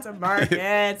shout out to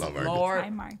Marcus. Love Marcus. Lord. Hi,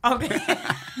 Mark. Okay.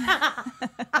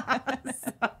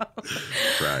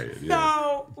 Right. Yeah.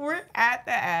 So we're at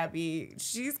the Abbey.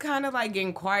 She's kind of like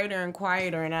getting quieter and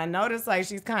quieter, and I noticed like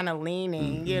she's kind of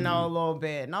leaning, a little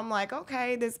bit. And I'm like,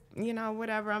 okay, this,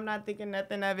 whatever. I'm not thinking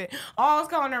nothing of it. Oh, I was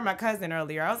calling her my cousin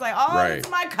earlier. I was like, oh, right. It's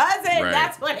my cousin. Right.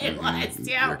 That's what it was.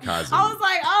 Yeah. Your cousin. I was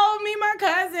like, oh, me, my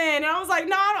cousin. And I was like,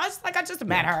 no, I just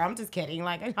met her. I'm just kidding.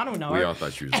 Like, I don't know her. We all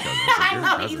thought she was a cousin.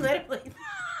 I know, he literally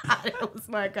thought it was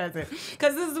my cousin.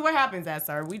 Because this is what happens at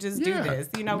SUR. We just do this.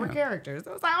 We're characters.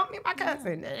 So I was like, oh, me, my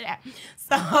cousin.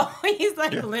 So he's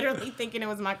like literally thinking it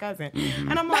was my cousin.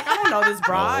 And I'm like, I don't know this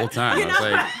broad. The whole time.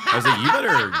 I was like, you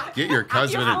better get your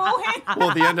cousin.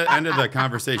 Well, at the end of the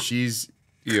conversation, she's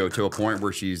to a point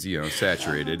where she's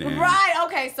saturated. And, right.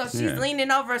 Okay. So she's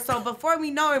leaning over. So before we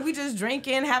know it, we just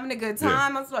drinking, having a good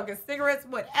time. I'm smoking cigarettes,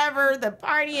 whatever, the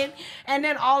partying, and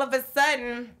then all of a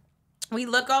sudden, we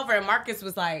look over, and Marcus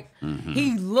was like,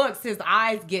 he looks, his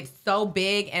eyes get so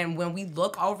big, and when we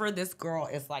look over, this girl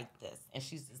is like this, and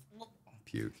she's just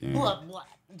puke, blah, blah,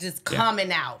 just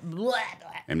coming out, blah,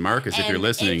 blah. And Marcus, if you're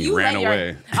listening, ran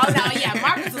away. Oh no, yeah,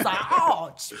 Marcus was like,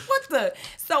 oh, what the?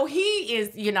 So he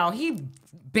is, he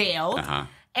bailed.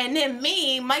 And then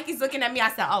me, Mikey's looking at me. I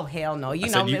said, "Oh hell no!" You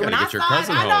know, when I saw it,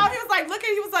 I know he was like, "Look at,"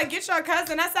 he was like, "Get your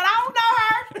cousin." I said, "I don't know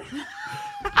her."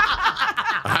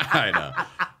 I know.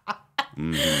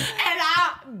 And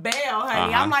I bail,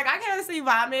 honey. I'm like, I can't see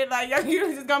vomit. Like,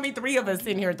 there's just gonna be 3 of us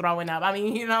sitting here throwing up. I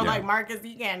mean, like Marcus,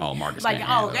 he can't. Oh, Marcus. Like,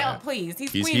 can't please,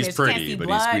 he's He's squeamish. pretty, can't see but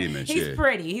blood. he's squeamish. He's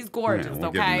pretty. He's gorgeous.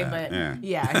 We'll give him okay, that.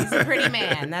 but he's a pretty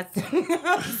man. That's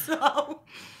so.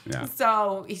 Yeah.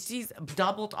 So she's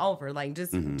doubled over, like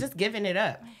just giving it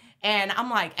up. And I'm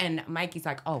like, and Mikey's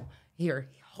like, oh, here,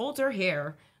 holds her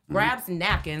hair, grabs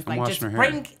napkins, like just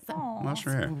bring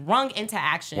sprung into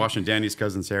action. Washing Danny's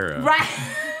cousin Sarah. Right.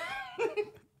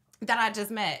 That I just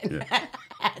met at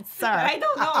SUR. I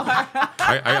don't know her.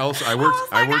 I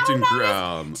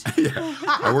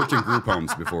worked in group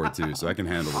homes before too, so I can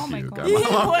handle a few. He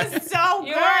was so good.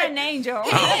 You're an angel.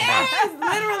 He is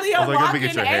literally a walking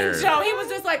angel. Hair. He was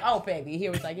just like, oh baby. He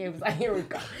was like, here we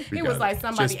go. He was like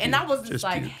somebody, and I was just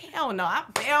like, hell no. I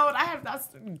failed. I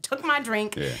took my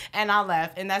drink and I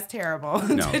left, and that's terrible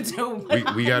to do.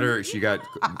 We got her. She got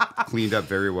cleaned up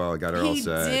very well. Got her all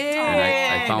set. Did.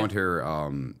 And I found her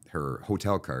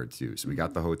hotel card too. So we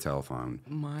got the hotel phone.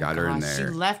 Got her in there. She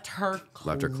left her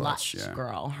clutch,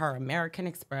 girl. Her American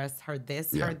Express, her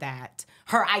this, her that,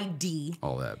 her ID.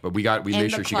 All that. But we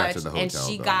made sure she got to the hotel. And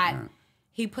she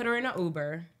he put her in an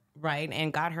Uber, right,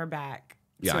 and got her back.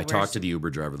 Yeah, I talked to the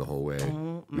Uber driver the whole way.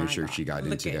 Made sure she got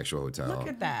into the actual hotel. Look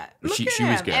at that. She at him.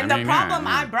 was good. And the problem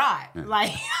I brought,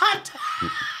 like,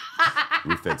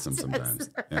 we fix them sometimes.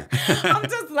 I'm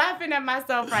just laughing at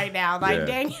myself right now. Like,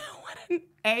 dang, what an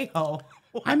a-hole.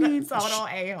 I mean, total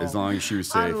a-hole. As long as she was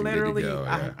safe and good to go.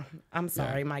 I'm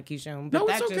sorry, Mikey June, but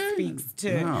that just speaks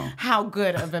to how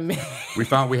good of a man. We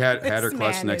had her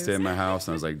clutch next day in my house,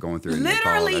 and I was like going through it.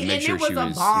 Literally, and it was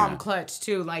a bomb clutch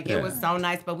too. Like it was so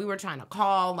nice, but we were trying to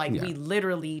call. Like we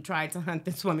literally tried to hunt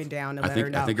this woman down and let her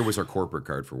know. I think it was her corporate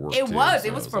card for work. It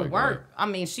was for work. I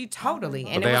mean, she totally.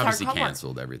 And they it was obviously her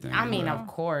canceled everything. I mean, of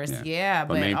course,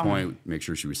 But main point, make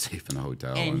sure she was safe in the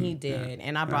hotel. And he did,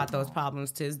 and I brought those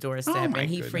problems to his doorstep, and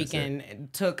he freaking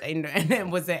took and it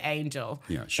was an angel.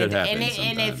 Yeah, should happen.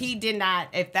 And if he did not,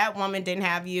 if that woman didn't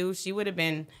have you, she would have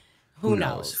been. Who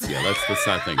knows? Yeah, let's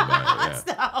not think about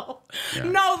it.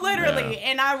 No, literally,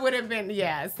 and I would have been.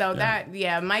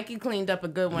 Mikey cleaned up a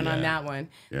good one on that one.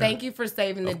 Yeah. Thank you for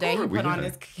saving the day. He put on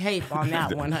his cape on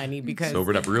that one, honey, because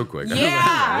sobered up real quick.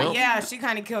 She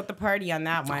kind of killed the party on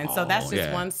that one. So that's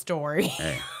just one story.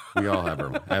 Hey. We all have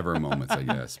our moments, I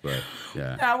guess, but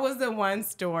yeah. That was the one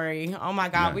story. Oh my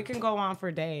God, we can go on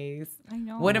for days. I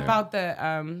know. What about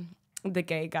the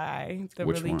gay guy, the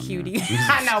which really one, cutie? Yeah.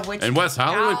 I know which. In West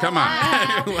Hollywood, come on.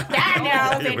 That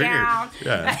narrows it down.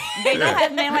 Yeah. They don't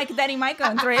have men like that in my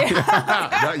country. That's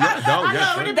right.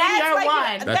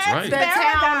 The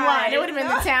town one. It would have been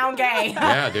the town gay.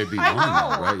 Yeah, there'd be one.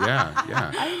 Right?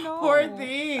 Yeah. I know. Poor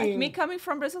thing. Like me coming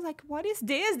from Brazil, like, what is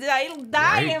this? Did I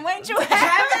die and went to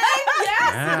heaven?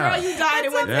 Yes, girl, you died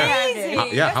and went to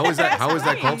heaven. How was that? How was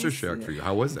that culture shock for you?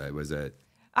 How was that? Was that?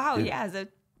 Oh yeah, the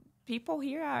people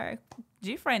here are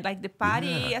different. Like the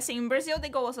party, I think in Brazil they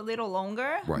go a little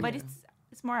longer, but it's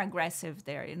more aggressive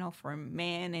there, for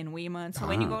men and women. So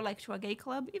when you go like to a gay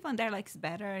club, even there like it's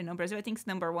better. Brazil I think is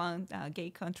 #1 gay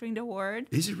country in the world.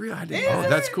 Is it real?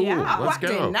 That's cool. Yeah. Let's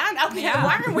go.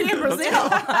 Why are we in Brazil?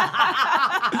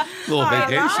 Little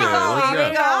vacation. Let's go.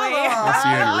 Let's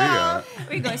see you in Rio.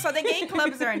 We're going. So the gay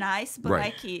clubs are nice,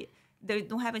 but they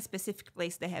don't have a specific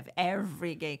place. They have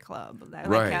every gay club,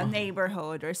 like a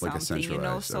neighborhood or something, So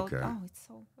it's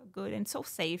so good and so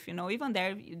safe, Even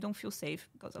there, you don't feel safe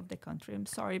because of the country. I'm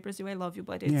sorry, Brazil, I love you,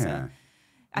 but it's.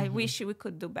 I wish we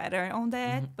could do better on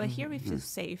that, but here we feel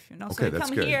safe, So we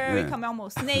come here, we come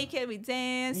almost naked, we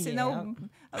dance, a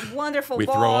wonderful we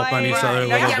boy. throw up on each other a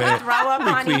little bit. We throw up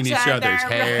on clean each other's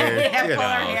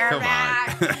hair. Come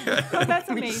on. That's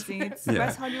amazing. It's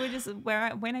West Hollywood is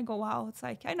where when I go out, it's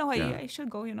like I know I should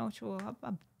go,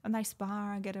 to a nice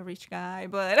bar, get a rich guy,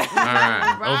 but all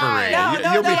right,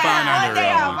 overrated. You'll be fine on your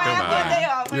own. Come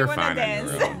on, you're fine on your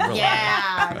own.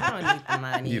 Yeah, I don't need the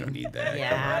money. You don't need that.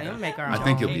 Yeah, you'll make our own. I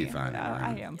think you'll be fine.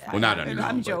 I am fine. Well, not on your own.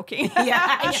 I'm joking.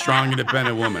 Yeah, strong,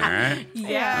 independent woman, right?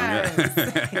 Yes.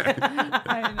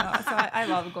 I know. So I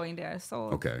love going there. So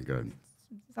okay, good.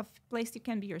 It's a place you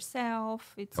can be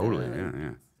yourself. It's totally,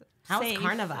 yeah. How's safe.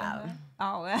 Carnival?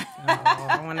 Oh,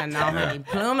 I want to know, honey.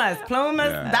 Plumas.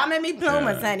 Dame me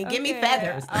plumas, honey. Give me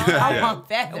feathers. I want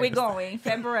feathers. We're going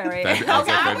February.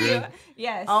 February?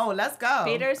 Yes. Oh, let's go.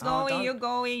 Peter's going. You're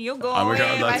going.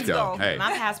 Let's go. Hey,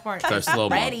 my passport it's our slow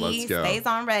month. ready. Let's go. Stays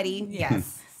on ready.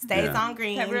 Yes. Stays on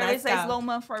green. February is a slow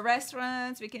month for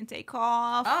restaurants. We can take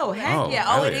off. Oh, heck yeah.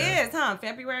 Oh, it is, huh?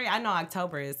 February. I know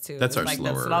October is too. That's our the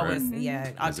slowest. right?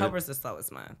 Yeah, October's the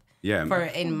slowest month. Yeah.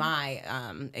 In my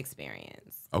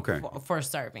experience. Okay. For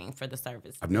serving, for the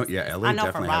service. LA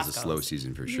definitely has a slow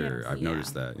season for sure. I've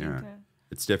noticed that. Yeah. Okay.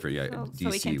 It's different, yeah. So DC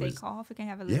we can was, take off. We can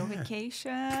have a little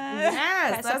vacation.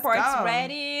 Yes, Passport's let's go.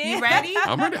 ready. You ready?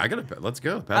 I'm ready. I got a. Let's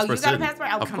go. Passport's you got a in. passport?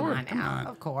 Oh, Of come course, on come now. on.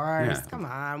 Of course. Yeah. Come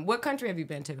on. What country have you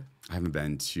been to? I haven't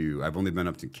been to. I've only been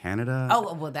up to Canada.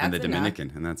 Oh, well, that's and the enough.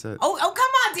 Dominican, and that's it. Oh, come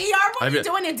on, DR. What are you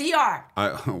doing in DR?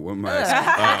 What am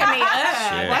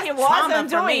I? What he wasn't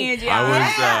doing it.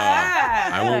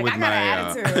 I went with I got my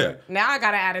an attitude. Now I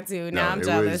got an attitude. Now I'm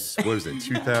jealous. What was it?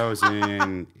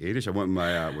 2008ish. I went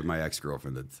with my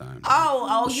ex-girlfriend at the time.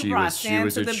 Oh, you brought Sam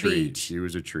to the treat. beach. She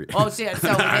was a treat. Oh shit! So,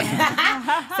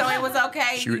 so it was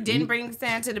okay. You didn't bring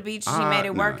Sam to the beach. She made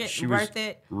it worth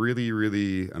it. Really,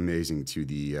 really amazing to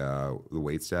the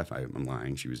wait staff. I'm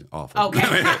lying. She was awful.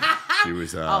 Okay. She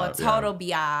was a total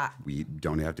bi. We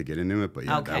don't have to get into it, but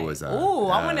yeah, Okay. that was. Ooh,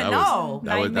 I want to know.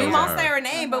 We won't say her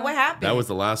name, but what happened? That was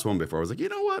the last one before I was like, you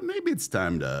know what? Maybe it's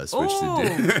time to switch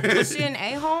to. Was she an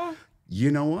a-hole? You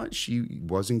know what? She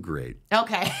wasn't great.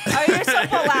 Okay. Oh, you're so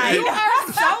polite. You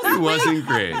are so sweet. She wasn't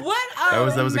great. What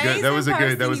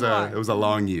It was a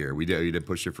long year. We did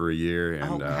push it for a year.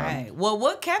 And, okay. Well,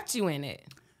 what kept you in it?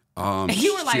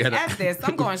 You were like, F this.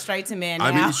 I'm going straight to men now.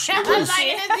 I mean, she was.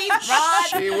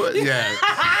 She was. Yeah.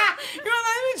 You were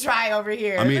like, let me try over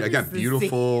here. I mean, again,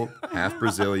 beautiful, half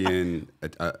Brazilian,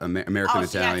 American Italian.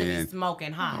 She had to be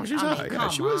smoking hot. Oh, she's hot. Yeah,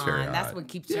 she was very hot. That's what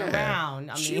keeps you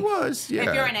around. I mean, she was. Yeah.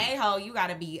 If you're an a-hole, you got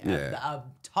to be a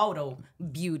total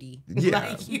beauty. Yeah.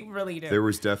 Like you really do. There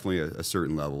was definitely a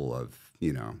certain level of,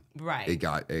 right. It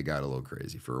got a little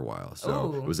crazy for a while.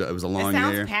 So Ooh. it was a long It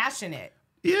sounds year. passionate.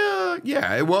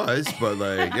 Yeah, it was, but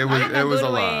like it was a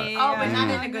lot. Oh, but not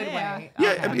in a good way.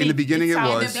 Yeah, Okay. I mean, in the beginning it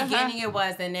was. In the beginning it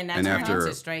was, and then that turned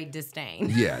into straight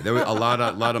disdain. Yeah, there was a lot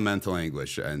of mental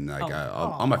anguish, and like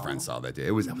all my friends saw that day.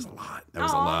 That was a lot. That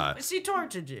was a lot. She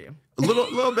tortured you. A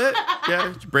little bit.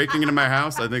 Yeah, breaking into my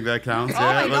house. I think that counts. Oh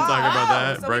yeah, my let's talk about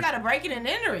that. So we got to break it and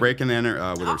enter it. Breaking and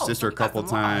enter with her sister a couple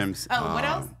times. Oh, what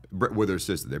else? With her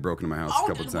sister, they broke into my house a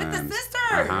couple times. With the sister.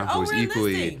 It was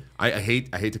equally. I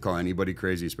hate to call anybody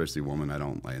crazy, especially a woman. I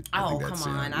don't like. I think that's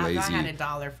come on! lazy. I had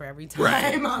 $1 for every time.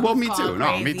 Right. Well, me too.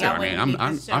 No, me too. I mean,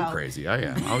 I'm crazy. I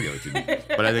am. I'll give it to you.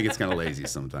 But I think it's kind of lazy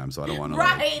sometimes, so I don't want to do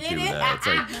that. It's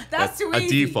like that's too a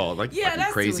easy. default. Like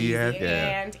that's crazy too ad.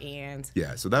 easy. Yeah.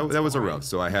 Yeah. So that was a rough.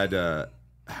 So I had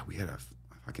we had a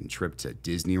fucking trip to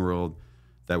Disney World.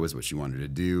 That was what she wanted to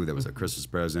do. That was a Christmas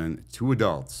present. 2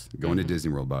 adults going to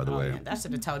Disney World, by the way. Man, that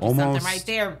should have told you something right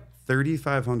there.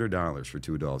 $3,500 for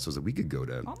 2 adults. So I was like, we could go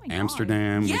to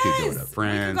Amsterdam. Yes. We could go to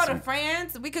France. We could go to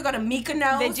France. We could go to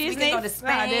Mykonos. We could go to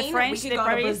Spain. The French, we could go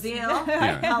to Brazil.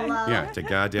 Yeah, to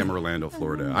goddamn Orlando,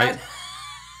 Florida.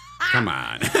 Come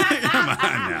on. Come on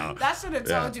now. That should have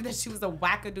told you that she was a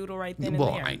wackadoodle right then and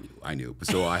there. I knew.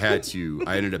 So I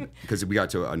ended up, because we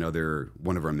got to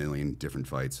one of our million different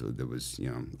fights. So that was,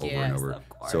 over and over. Of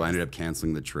course. So I ended up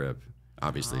canceling the trip.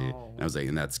 Obviously, and I was like,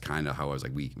 and that's kind of how I was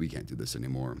like, we can't do this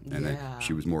anymore. And then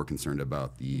she was more concerned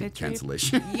about the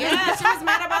cancellation. Yeah, she was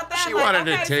mad about that. She wanted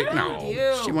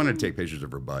to she wanted to take pictures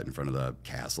of her butt in front of the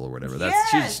castle or whatever.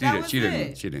 She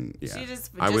didn't. Yeah,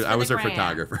 I was her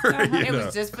photographer. It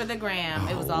was just for the gram.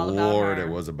 It was all about Lord, her. it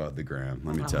was about the gram.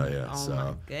 Let me tell you. Oh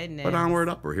my goodness. But onward,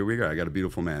 upward. Here we go. I got a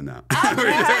beautiful man now. Let's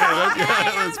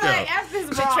go.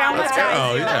 Let's go.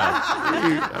 Oh yeah.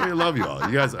 I mean, love you all.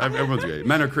 You guys, everyone's great.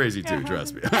 Men are crazy too.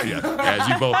 Trust me. Yeah. As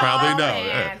you both probably know.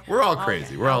 Yeah. We're all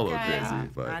crazy. We're all a little crazy.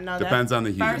 But depends on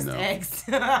the human, though. Eggs.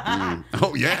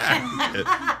 Oh,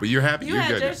 yeah. But you're happy. You you're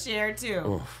had good. your share, too.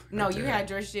 Oh, no, you had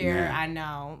your share. Yeah. I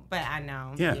know. But I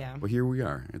know. Yeah. Well, here we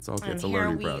are. It's all good. It's a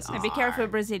learning process. And be careful,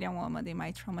 Brazilian woman. They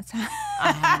might traumatize.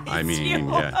 I mean,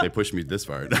 yeah. They pushed me this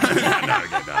far. No.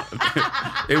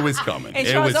 It was coming. And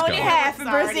she was only half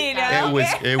Brazilian.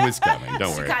 It was coming.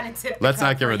 Don't worry. Let's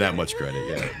not give her that much credit.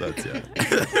 Yeah. That's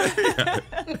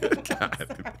God.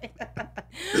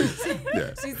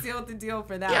 She sealed the deal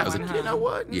for that one. I was one, like, you know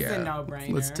what? It's a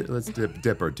no-brainer. Let's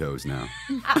dip our toes now.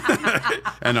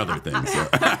 And other things. So.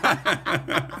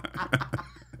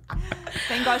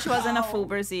 Thank God she wasn't a full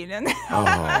Brazilian. Oh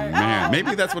man,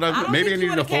 maybe that's what maybe I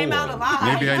needed a full one.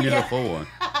 Maybe I needed a full one.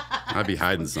 I'd be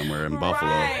hiding somewhere in Buffalo.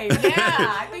 Right.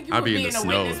 Yeah, I think you would be in a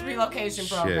snow. witness relocation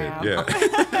program. Yeah.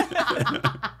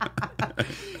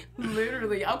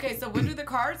 Literally. Okay, so what do the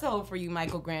cards hold for you,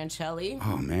 Michael Granchelli?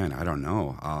 Oh man, I don't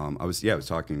know. I was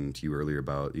talking to you earlier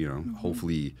about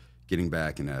hopefully getting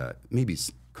back in maybe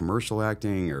commercial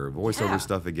acting or voiceover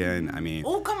stuff again. I mean,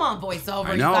 oh come on, voiceover!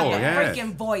 I know, you got that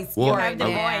freaking voice. Well, you have the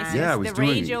voice. Yeah, I was doing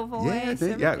radio voice.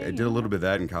 I did a little bit of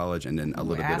that in college, and then a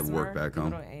little bit of work back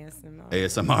home.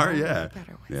 ASMR,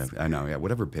 yeah, I know, yeah,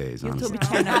 whatever pays. YouTube honestly.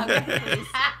 channel.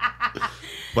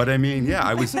 But I mean, yeah,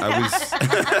 I was,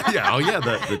 yeah, oh yeah,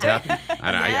 the tapping.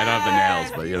 I don't have the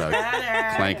nails, but you know,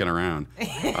 clanking around.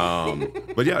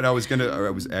 But yeah, I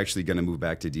was actually gonna move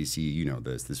back to DC. You know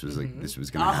this. This was like this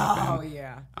was gonna happen. Oh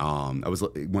yeah.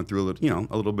 Went through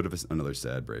a little bit of another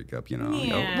sad breakup. You know,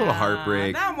 a little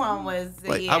heartbreak. That one was.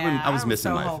 Like, yeah, I was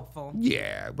missing so my. hopeful.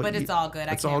 Yeah, but it's all good.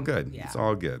 It's all good. Yeah. It's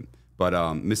all good.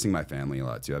 But missing my family a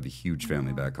lot too. I have a huge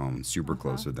family back home. Super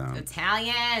close with them.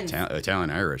 Italian,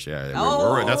 Irish. Yeah.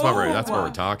 Oh, That's why we're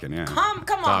talking. Yeah. Come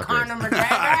on, Conor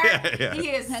McGregor. Yeah. He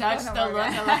is such the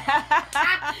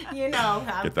lookalike. You know,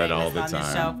 I'm get that all the on time.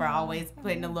 the show for always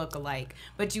putting a lookalike,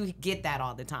 but you get that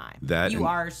all the time. That you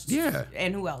are. Yeah.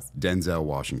 And who else? Denzel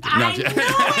Washington. I knew it.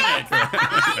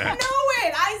 I knew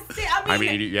it. I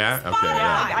mean, yeah. Okay.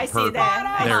 Yeah. I see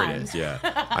that. There it is.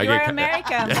 Yeah. You're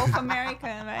American, both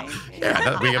American, right?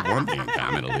 Yeah, we have one thing in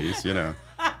common at least, you know.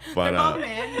 But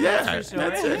yeah, that's for sure.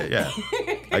 That's it. Yeah,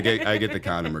 I get the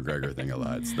Conor McGregor thing a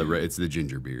lot. It's the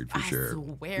ginger beard for sure.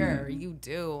 I swear you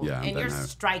do. Yeah, and you're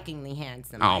strikingly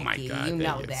handsome. Oh Mikey. my God, you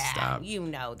know that. Stop. You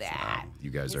know that. You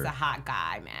guys He's are a hot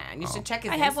guy, man. You should check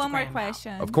his. I have one more Instagram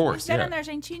question. Of course, Is that yeah. an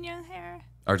Argentinian hair?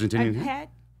 Argentinian hair? Hat?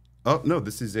 Oh no,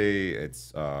 this is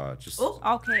it's just. Ooh.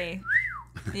 Okay.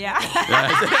 Yeah. Look at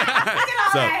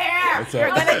all that hair.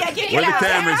 You're gonna get kicked where the out.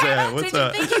 cameras at? What's Did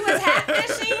up? you think he was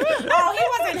hat-fishing? Oh, he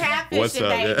wasn't hat-fishing, What's up?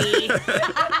 baby.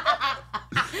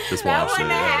 Just That watched it.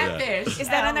 wasn't a Yeah. hat-fish. Is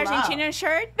that an Argentinian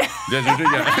shirt?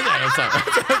 Yeah, what's up?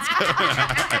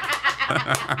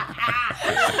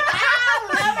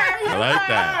 I like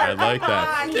that. I like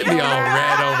that. Get me all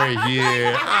red over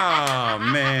here. Oh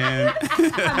man.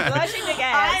 I'm blushing to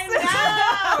guess.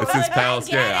 I know. It's his pale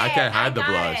skin. I can't hide the got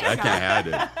blush. it. I can't hide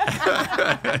it.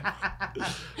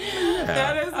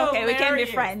 That is Okay, we can be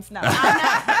hilarious. friends now.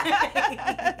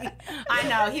 I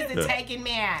know. He's a taken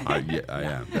man. Yeah, I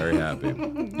am very happy.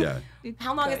 Yeah.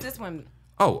 How long is this one?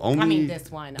 Oh, only. I mean, this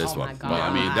one. This Oh one. my God. Well,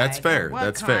 I mean, that's fair. What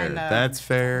That's fair. kind of That's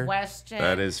fair. question?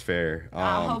 That is fair.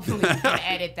 Hopefully you can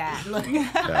edit that.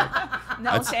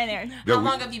 No tenor. Yeah, How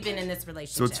long have you been in this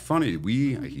relationship? So it's funny.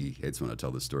 He hates when I tell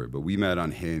this story, but we met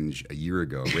on Hinge a year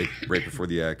ago, right before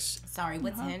the ex. Sorry,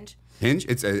 what's Hinge? Hinge,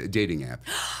 it's a dating app.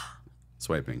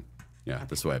 Swiping. Yeah,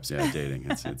 the swipes. Yeah, dating.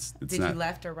 It's Did not. you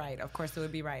left or right? Of course it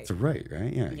would be right. It's a right,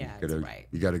 right? Yeah. Yeah, you gotta, it's right.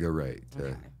 You got to go right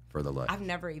for the life. I've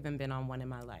never even been on one in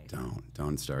my life.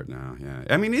 Don't start now. Yeah.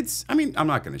 I mean, I'm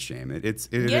not going to shame it.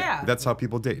 Yeah. That's how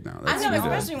people date now. That's I know,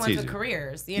 what it is. especially It's ones with easier.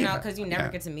 careers, you know, because you never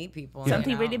get to meet people. Something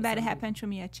you know, really bad so- happened to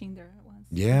me at Tinder once.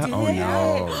 Yeah. Oh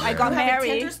no. I got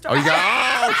married. It Oh, you got.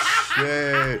 Oh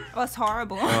shit. was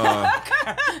horrible.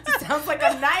 Sounds like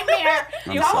a nightmare.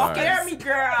 I'm Don't sorry. scare me,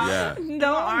 girl. Yeah.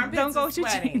 Don't go is to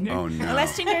sweating. Tinder. Oh no.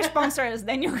 Unless Tinder sponsors,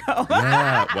 then you go.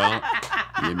 Yeah.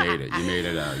 Well, you made it. You made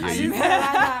it out. Yeah. She said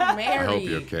I got married. I hope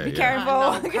you're okay. Be yeah. careful.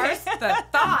 I know, curse the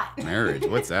thought. Marriage.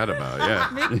 What's that about?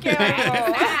 Yeah. Be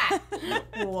careful.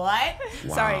 What?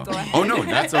 Wow. Sorry, go ahead. Oh no,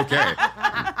 that's okay.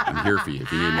 I'm here for you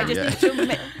if you need me. I just yeah. need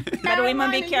to let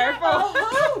women be careful.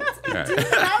 Right. You know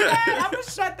that? I'm gonna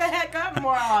shut the heck up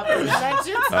more often. That's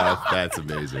your talk. That's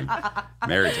amazing.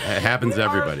 Marriage it happens to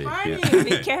everybody. funny. Yeah.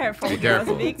 Be careful. Be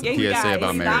careful. Big It's a PSA guys.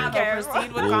 about marriage. Stop,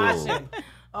 proceed with Ooh. caution.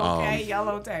 Okay,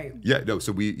 yellow tape. Yeah, no.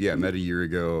 So we met a year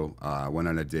ago. Went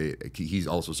on a date. He's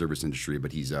also service industry,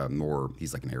 but he's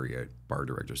like an area bar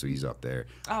director, so he's up there.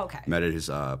 Oh, okay. Met at his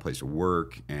place of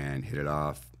work and hit it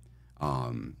off.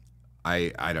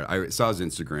 I saw his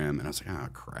Instagram and I was like, oh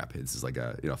crap, this is like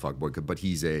a fuck boy. But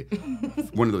he's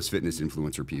one of those fitness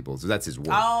influencer people, so that's his work.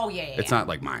 Oh yeah. It's not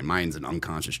like mine. Mine's an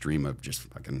unconscious stream of just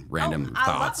fucking random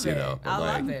thoughts, I love it. But I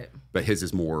love it. But his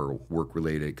is more work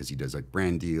related because he does like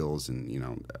brand deals and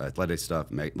athletic stuff.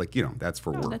 Like that's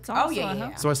for work. That's awesome. Oh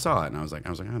yeah. So I saw it and I was like,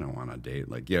 I don't want to date.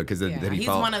 Like because then he He's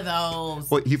followed. one of those.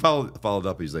 Well, he followed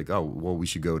up. He's like, oh well, we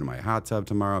should go to my hot tub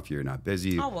tomorrow if you're not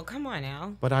busy. Oh well, come on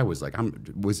now. But I was like,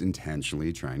 was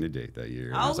intentionally trying to date that year.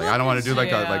 And I Oh, was like, I don't want to do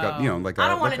like a I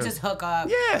don't want to just hook up.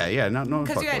 yeah, no.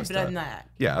 Because you fuckboy had stuff. done that.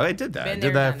 Yeah, I did that. Been I there,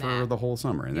 did that done for that. the whole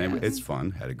summer, and Yes. it's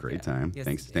fun. Had a great time. Yes,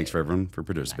 Thanks, you thanks did. for everyone for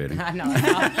participating. I know.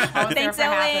 I was there Thanks, for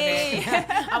half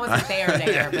of it. I wasn't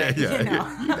there, but you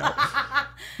know.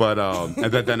 But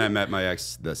and then I met my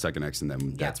ex, the second ex, and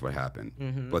then that's what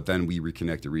happened. But then we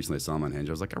reconnected recently. I saw him on Hinge.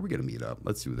 I was like, are we gonna meet up?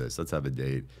 Let's do this. Let's have a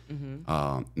date.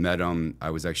 Met him. I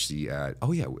was actually at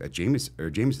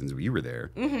Jameson's. We were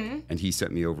there, and he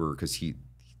sent me over because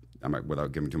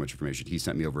without giving too much information, he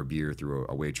sent me over a beer through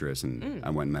a waitress, and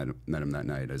I went and met him that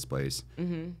night at his place,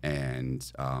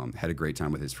 and had a great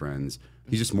time with his friends.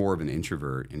 He's just more of an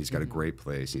introvert, and he's got a great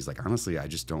place. He's like, honestly, I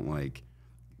just don't like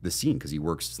the scene because he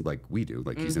works like we do,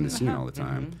 like he's in the scene all the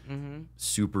time.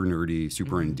 Super nerdy,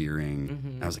 super endearing.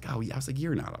 And I was like, oh yeah, I was like,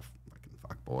 you're not a fucking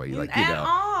fuck boy, like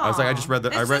I was like, I just read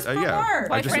the, I read,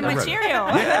 boyfriend material.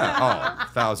 Yeah,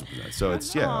 1,000%. So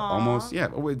it's almost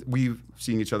we've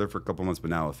seen each other for a couple months,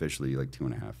 but now officially like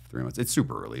 2.5, 3 months. It's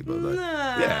super early, but like,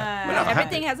 but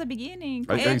everything has a beginning.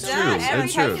 It's true.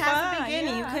 Everything has a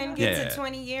beginning. You couldn't get to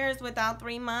 20 years without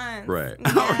 3 months. Right.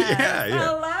 Yes. Oh yeah.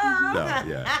 Hello. No,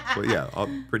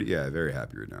 but very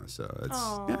happy right now. So it's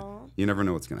you never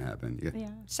know what's gonna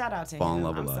happen. Shout out to fall him. in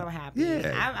love I'm with so love. happy.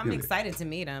 I'm excited to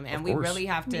meet him, and Of we course. really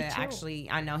have to Me too. actually.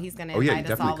 I know he's gonna Oh yeah, invite us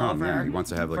definitely all come. over. Yeah, he wants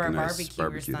to have like for a nice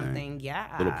barbecue or something. thing. Yeah,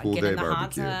 Little pool get day in the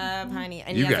barbecue. hot tub, honey.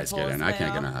 And You he guys has a get pool in. as I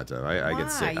can't get in well. a hot tub. I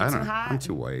get sick. You I too don't know. hot? I'm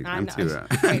too white. I I'm know.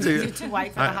 too. You're too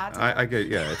white for the hot tub. I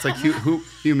get It's like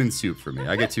human soup for me.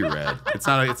 I get too red. It's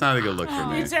not a good look for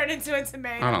me. You turn into a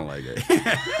tomato. I don't like it.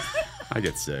 I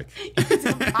get sick.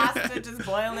 Pasta just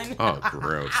boiling. Oh,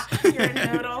 gross. You're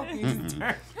a noodle. You just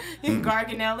turn. You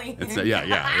garganelli. It's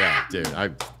dude.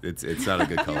 It's not a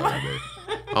good color on me.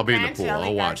 I'll be in the pool.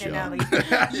 I'll watch you.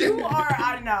 You are.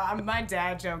 I know. My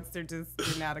dad jokes are just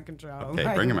getting out of control. Hey,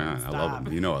 Like, bring them on. stop. I love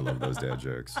them. You know I love those dad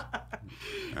jokes.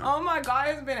 Oh my God,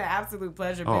 it's been an absolute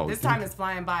pleasure. But this time is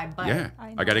flying by. But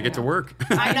I got to get to work.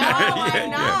 I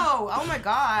know. Oh my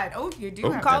God. Oh, you do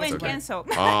have Calling to work. cancel.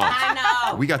 I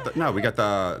know. We got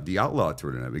the Outlaw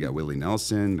tour tonight. We got Willie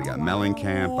Nelson. We got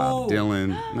Mellencamp, Bob Dylan.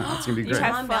 No, it's gonna be great.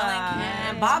 have fun.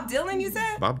 And Bob Dylan, you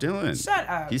said? Bob Dylan. Shut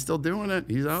up. He's still doing it.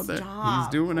 He's out there. Stop. He's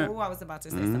doing it. Oh, I was about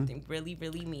to say something really,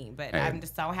 really mean, but Hey. I'm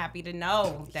just so happy to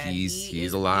know that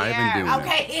He's alive and doing it.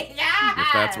 Okay, yeah. If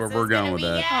that's where we're going with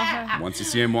that. Once you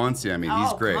see him once, I mean,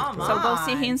 he's great. come So go on.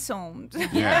 see him soon.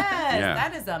 Yes,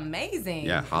 that is amazing.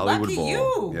 Yeah, Hollywood Lucky Bowl.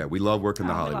 You. Yeah, we love working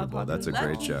the Oh, we Hollywood love Bowl. That's a Lucky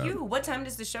great show. you. What time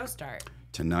does the show start?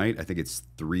 Tonight, I think it's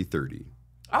 3:30.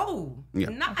 Oh, Yeah.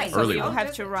 nice. Early you'll one.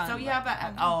 have to run. So you have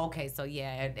okay. So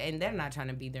yeah, and they're not trying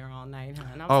to be there all night, huh?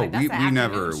 And I was Oh, like, that's an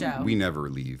afternoon show. we never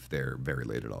leave there very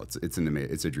late at all.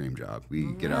 It's a dream job.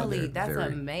 We get out there. Really, that's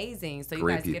very amazing. So you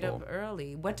great guys get people. up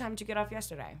early. What time did you get off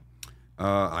yesterday?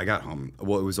 I got home.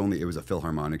 Well, it was a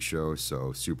Philharmonic show,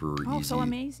 so super easy. Oh, so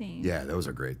amazing. Yeah, those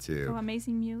are great too. So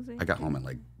amazing music. I got home at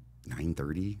like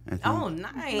 9:30, I think. Oh,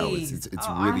 nice. Oh, it's really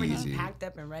already easy. packed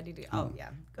up and ready to. Oh, yeah.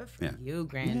 Good for Yeah. you,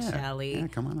 Granchelli. Yeah,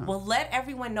 come on up. Well, let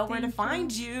everyone know where to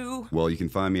find you. Well, you can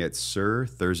find me at SUR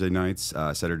Thursday nights,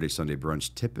 Saturday, Sunday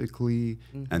brunch typically,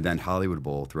 and then Hollywood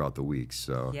Bowl throughout the week.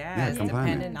 So Yes, come find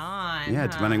me. depending on. Yeah,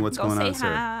 depending what's Go going say on,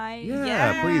 SUR. hi.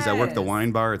 Yeah, please. I work the Yes.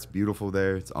 wine bar. It's beautiful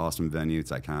there. It's an awesome venue.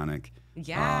 It's iconic.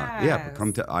 Yeah,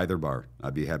 come to either bar.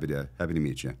 I'd be happy to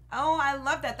meet you. Oh, I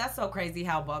love that. That's so crazy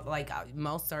how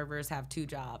most servers have 2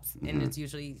 jobs, and it's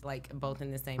usually like both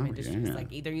in the same industry. It's yeah.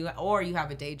 like either you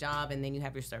have a day job and then you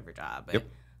have your server job. But Yep.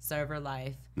 server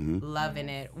life, loving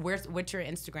it. What's your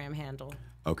Instagram handle?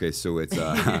 Okay, so it's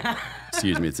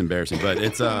excuse me, it's embarrassing, but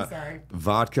it's sorry.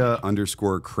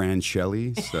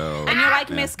 vodka_Granchelli. So And you like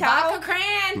mezcal? Vodka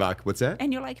Cran. What's that?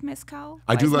 And you like mezcal?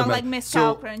 I do It's love not like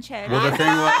mezcal. mezcal, Granchelli. Well, the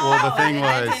thing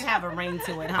That was, didn't have a ring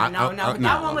to it, huh? No,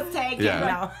 that one was taken.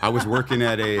 No. I was working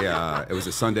at it was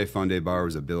a Sunday Fun Day bar. It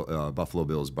was a Buffalo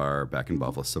Bills bar back in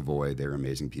Buffalo, Savoy. They were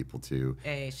amazing people too.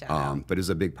 Hey, shout out. But it was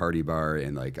a big party bar,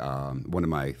 and like one of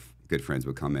my good friends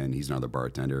would come in. He's another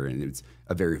bartender, and it's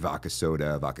a very vodka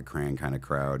soda, vodka cran kind of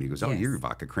crowd. He goes, "Oh, Yes. you're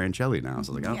vodka Granchelli now." So I was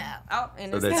like, "Oh." Yeah. Oh, and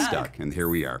So it's that's stuck. stuck, and here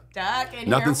we are. Stuck, and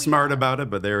Nothing here we smart are. about it,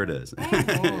 but there it is.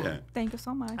 Yeah. Thank you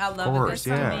so much. I love Of it. course, That's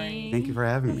so yeah. great. Thank you for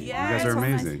having me. Yeah, You guys it's are so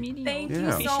nice amazing. meeting Thank you.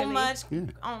 you so Officially. much. Yeah.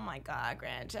 Oh my God,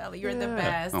 Granchelli, you're the Yeah.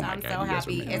 best. Oh my I'm God, so you guys are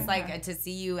happy. amazing. It's like to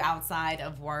see you outside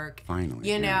of work. Finally,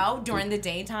 You yeah. know, during the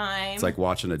daytime. It's like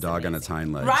watching a dog on its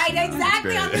hind legs. Right, you know, it's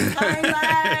exactly on great. the hind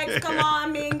legs. Come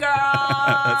on, mean girls.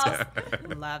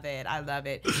 Love it. I love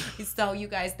it. So, you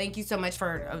guys, thank you so much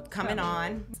for coming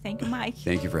on. Thank you, Mike.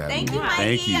 Thank you for having Thank me. you, Mikey.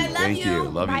 Thank you. I love Thank you. you.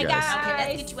 Love Bye, you guys. guys. Okay,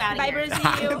 let's get you out of Bye,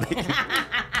 here. Brazil.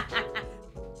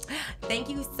 Thank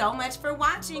you so much for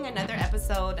watching another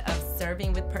episode of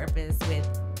Serving with Purpose with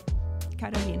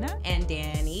Carolina. and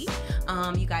Danny.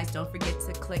 You guys don't forget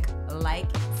to click like,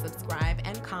 subscribe,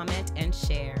 and comment and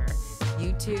share.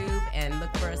 YouTube, and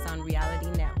look for us on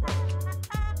Reality Network.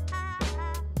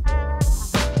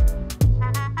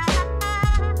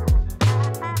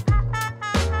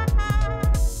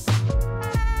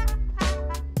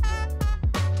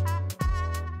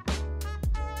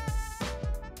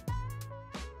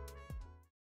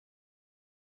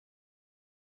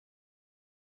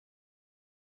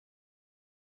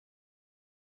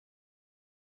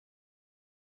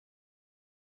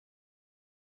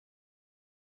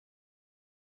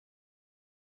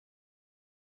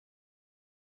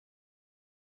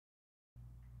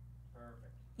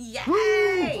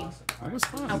 Yay! That was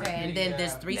fun. Okay, and then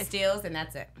there's 3 stills, and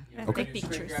that's it. Okay. Take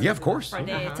pictures. Yeah, of course. For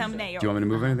the thumbnail. Do you want me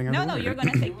to move anything? No, you're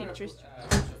gonna take pictures.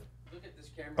 Look at this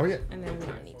camera. Oh yeah. And then we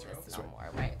don't need this no more,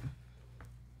 right?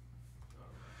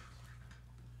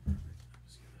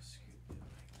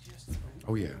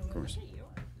 Oh yeah, of course.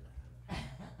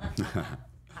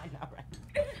 I know, right?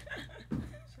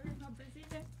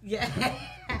 Yeah.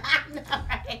 I know,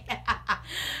 right?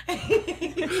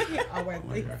 Oh, wait,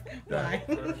 please. Why?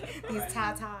 These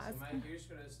tatas. So Mike, you're just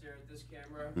going to stare at this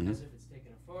camera as if it's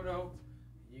taking a photo.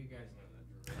 You guys know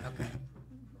that. Okay.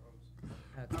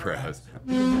 Pros.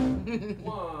 1,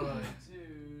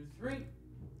 2, 3.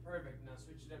 Perfect. Now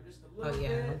switch it up just a little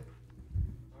bit.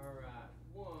 All right.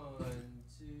 1,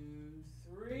 2,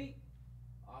 3.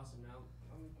 Awesome. Now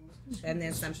I'm just And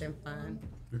then something fun.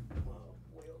 oh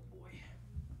boy, oh boy.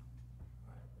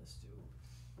 All right, let's do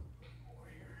more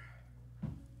here.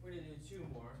 We're gonna do 2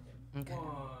 more. Okay. 1,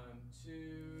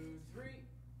 2, 3.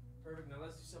 Perfect. Now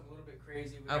let's do something a little bit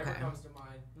crazy. Whatever comes to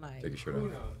mind. Like, Take a shirt Who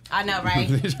off. knows? I know, right?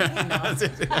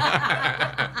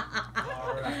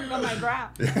 All right. On my brow.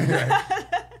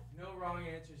 No wrong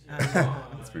answers here.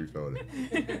 That's pretty funny.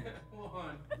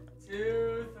 1,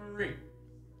 2, 3.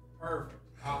 Perfect.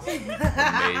 Awesome. Amazing. Awesome.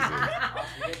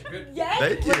 You guys are good. Yay!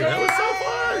 Thank you. That was so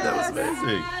fun. That was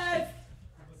amazing.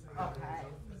 Okay.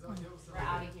 We're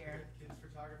out of here. Kids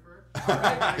photographer.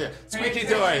 Yeah. Squeaky toy.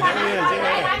 There he is.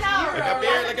 Yeah. I know. Look up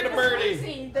here. Look at the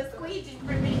birdie. The squeegee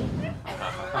for me.